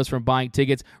stop us from buying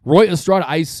tickets. Roy Estrada,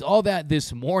 I saw that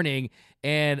this morning,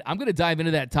 and I'm going to dive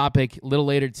into that topic a little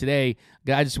later today.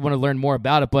 I just want to learn more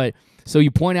about it. But so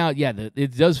you point out, yeah,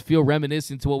 it does feel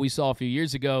reminiscent to what we saw a few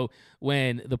years ago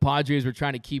when the Padres were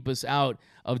trying to keep us out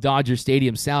of Dodger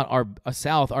Stadium South,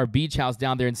 our beach house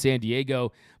down there in San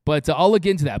Diego. But I'll look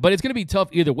into that. But it's going to be tough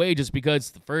either way just because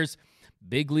it's the first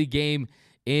big league game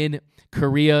in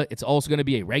Korea. It's also going to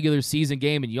be a regular season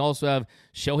game, and you also have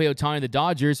Shohei Ohtani and the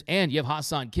Dodgers, and you have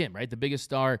Ha-Seong Kim, right, the biggest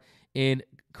star in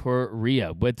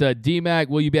Korea. But D-Mac,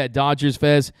 will you be at Dodgers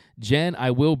Fest? Jen,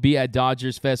 I will be at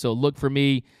Dodgers Fest, so look for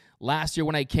me. Last year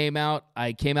when I came out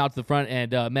to the front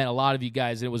and met a lot of you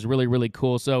guys, and it was really, really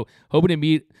cool. So hoping to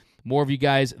meet more of you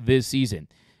guys this season.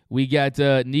 We got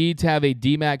need to have a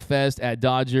DMAC Fest at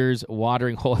Dodgers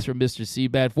Watering Hole. That's from Mr.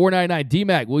 Seabad. 499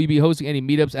 DMAC, will you be hosting any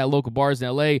meetups at local bars in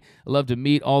LA? I'd love to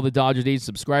meet all the Dodgers Nation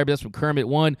subscribers. That's from Kermit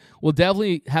 1. We'll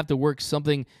definitely have to work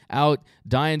something out.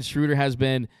 Diane Schroeder has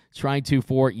been trying to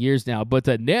for years now. But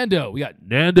Nando, we got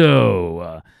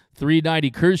Nando.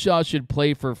 390 Kershaw should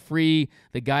play for free.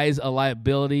 The guy's a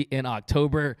liability in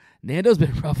October. Nando's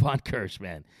been rough on Kersh,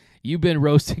 man. You've been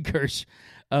roasting Kersh.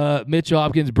 Mitchell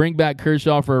Hopkins, bring back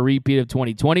Kershaw for a repeat of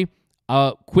 2020.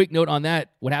 Quick note on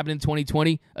that. What happened in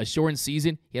 2020? A shortened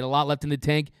season. He had a lot left in the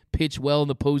tank, pitched well in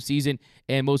the postseason,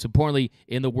 and most importantly,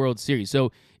 in the World Series.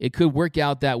 So it could work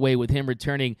out that way with him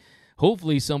returning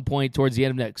hopefully some point towards the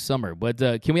end of next summer. But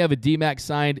can we have a DMAC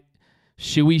signed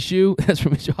Shoey Shoe? That's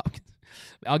from Mitchell Hopkins.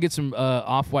 I'll get some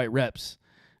off-white reps.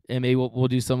 And maybe we'll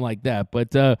do something like that.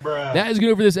 But that is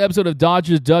good for this episode of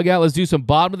Dodgers Dugout. Let's do some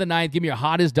bottom of the ninth. Give me your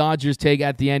hottest Dodgers take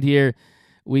at the end here.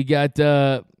 We got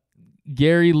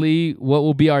Gary Lee, what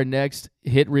will be our next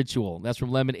hit ritual? That's from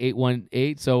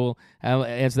Lemon818, so I'll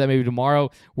answer that maybe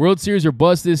tomorrow. World Series or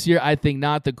bust this year? I think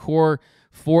not. The core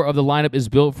four of the lineup is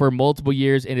built for multiple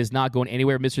years and is not going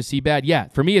anywhere. Mr. Seabad, yeah,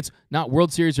 for me, it's not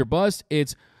World Series or bust.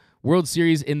 It's World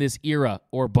Series in this era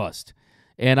or bust.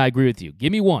 And I agree with you.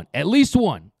 Give me one, at least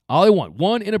one. All I want,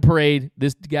 one in a parade.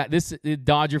 This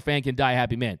Dodger fan can die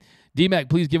happy, man. D-Mac,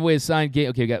 please give away a signed game.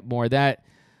 Okay, we got more of that.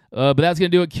 But that's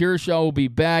going to do it. Kershaw will be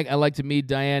back. I'd like to meet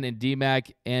Diane and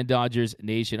D-Mac and Dodgers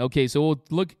Nation. Okay, so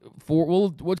we'll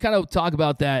kind of talk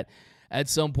about that at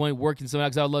some point, working something out,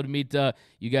 because I would love to meet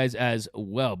you guys as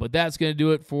well. But that's going to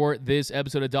do it for this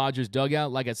episode of Dodgers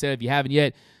Dugout. Like I said, if you haven't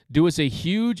yet, do us a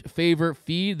huge favor.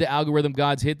 Feed the algorithm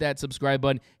gods. Hit that subscribe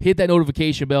button. Hit that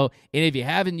notification bell. And if you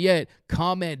haven't yet,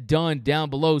 comment done down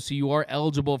below so you are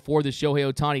eligible for the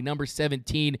Shohei Ohtani number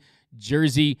 17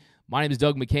 jersey. My name is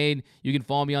Doug McCain. You can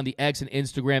follow me on the X and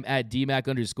Instagram at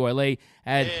DMac_LA.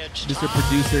 At Mr.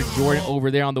 Producer Jordan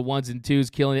over there on the ones and twos,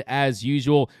 killing it as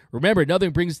usual. Remember,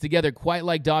 nothing brings us together quite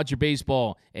like Dodger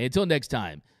baseball. And until next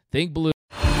time, think blue.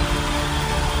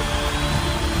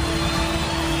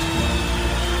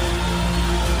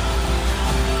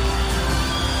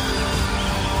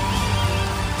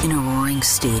 In a roaring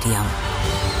stadium,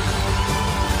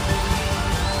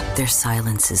 their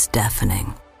silence is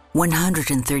deafening.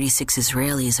 136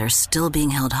 Israelis are still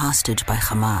being held hostage by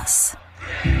Hamas.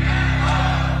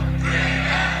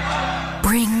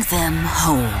 Bring them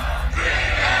home.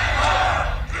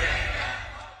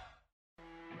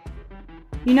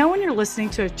 You know when you're listening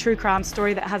to a true crime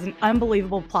story that has an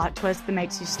unbelievable plot twist that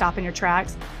makes you stop in your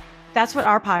tracks? That's what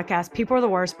our podcast, People Are the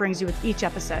Worst, brings you with each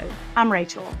episode. I'm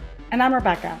Rachel. And I'm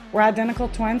Rebecca. We're identical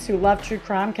twins who love true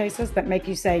crime cases that make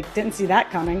you say, didn't see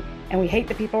that coming, and we hate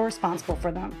the people responsible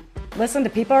for them. Listen to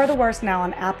People Are the Worst now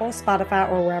on Apple, Spotify,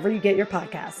 or wherever you get your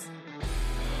podcasts.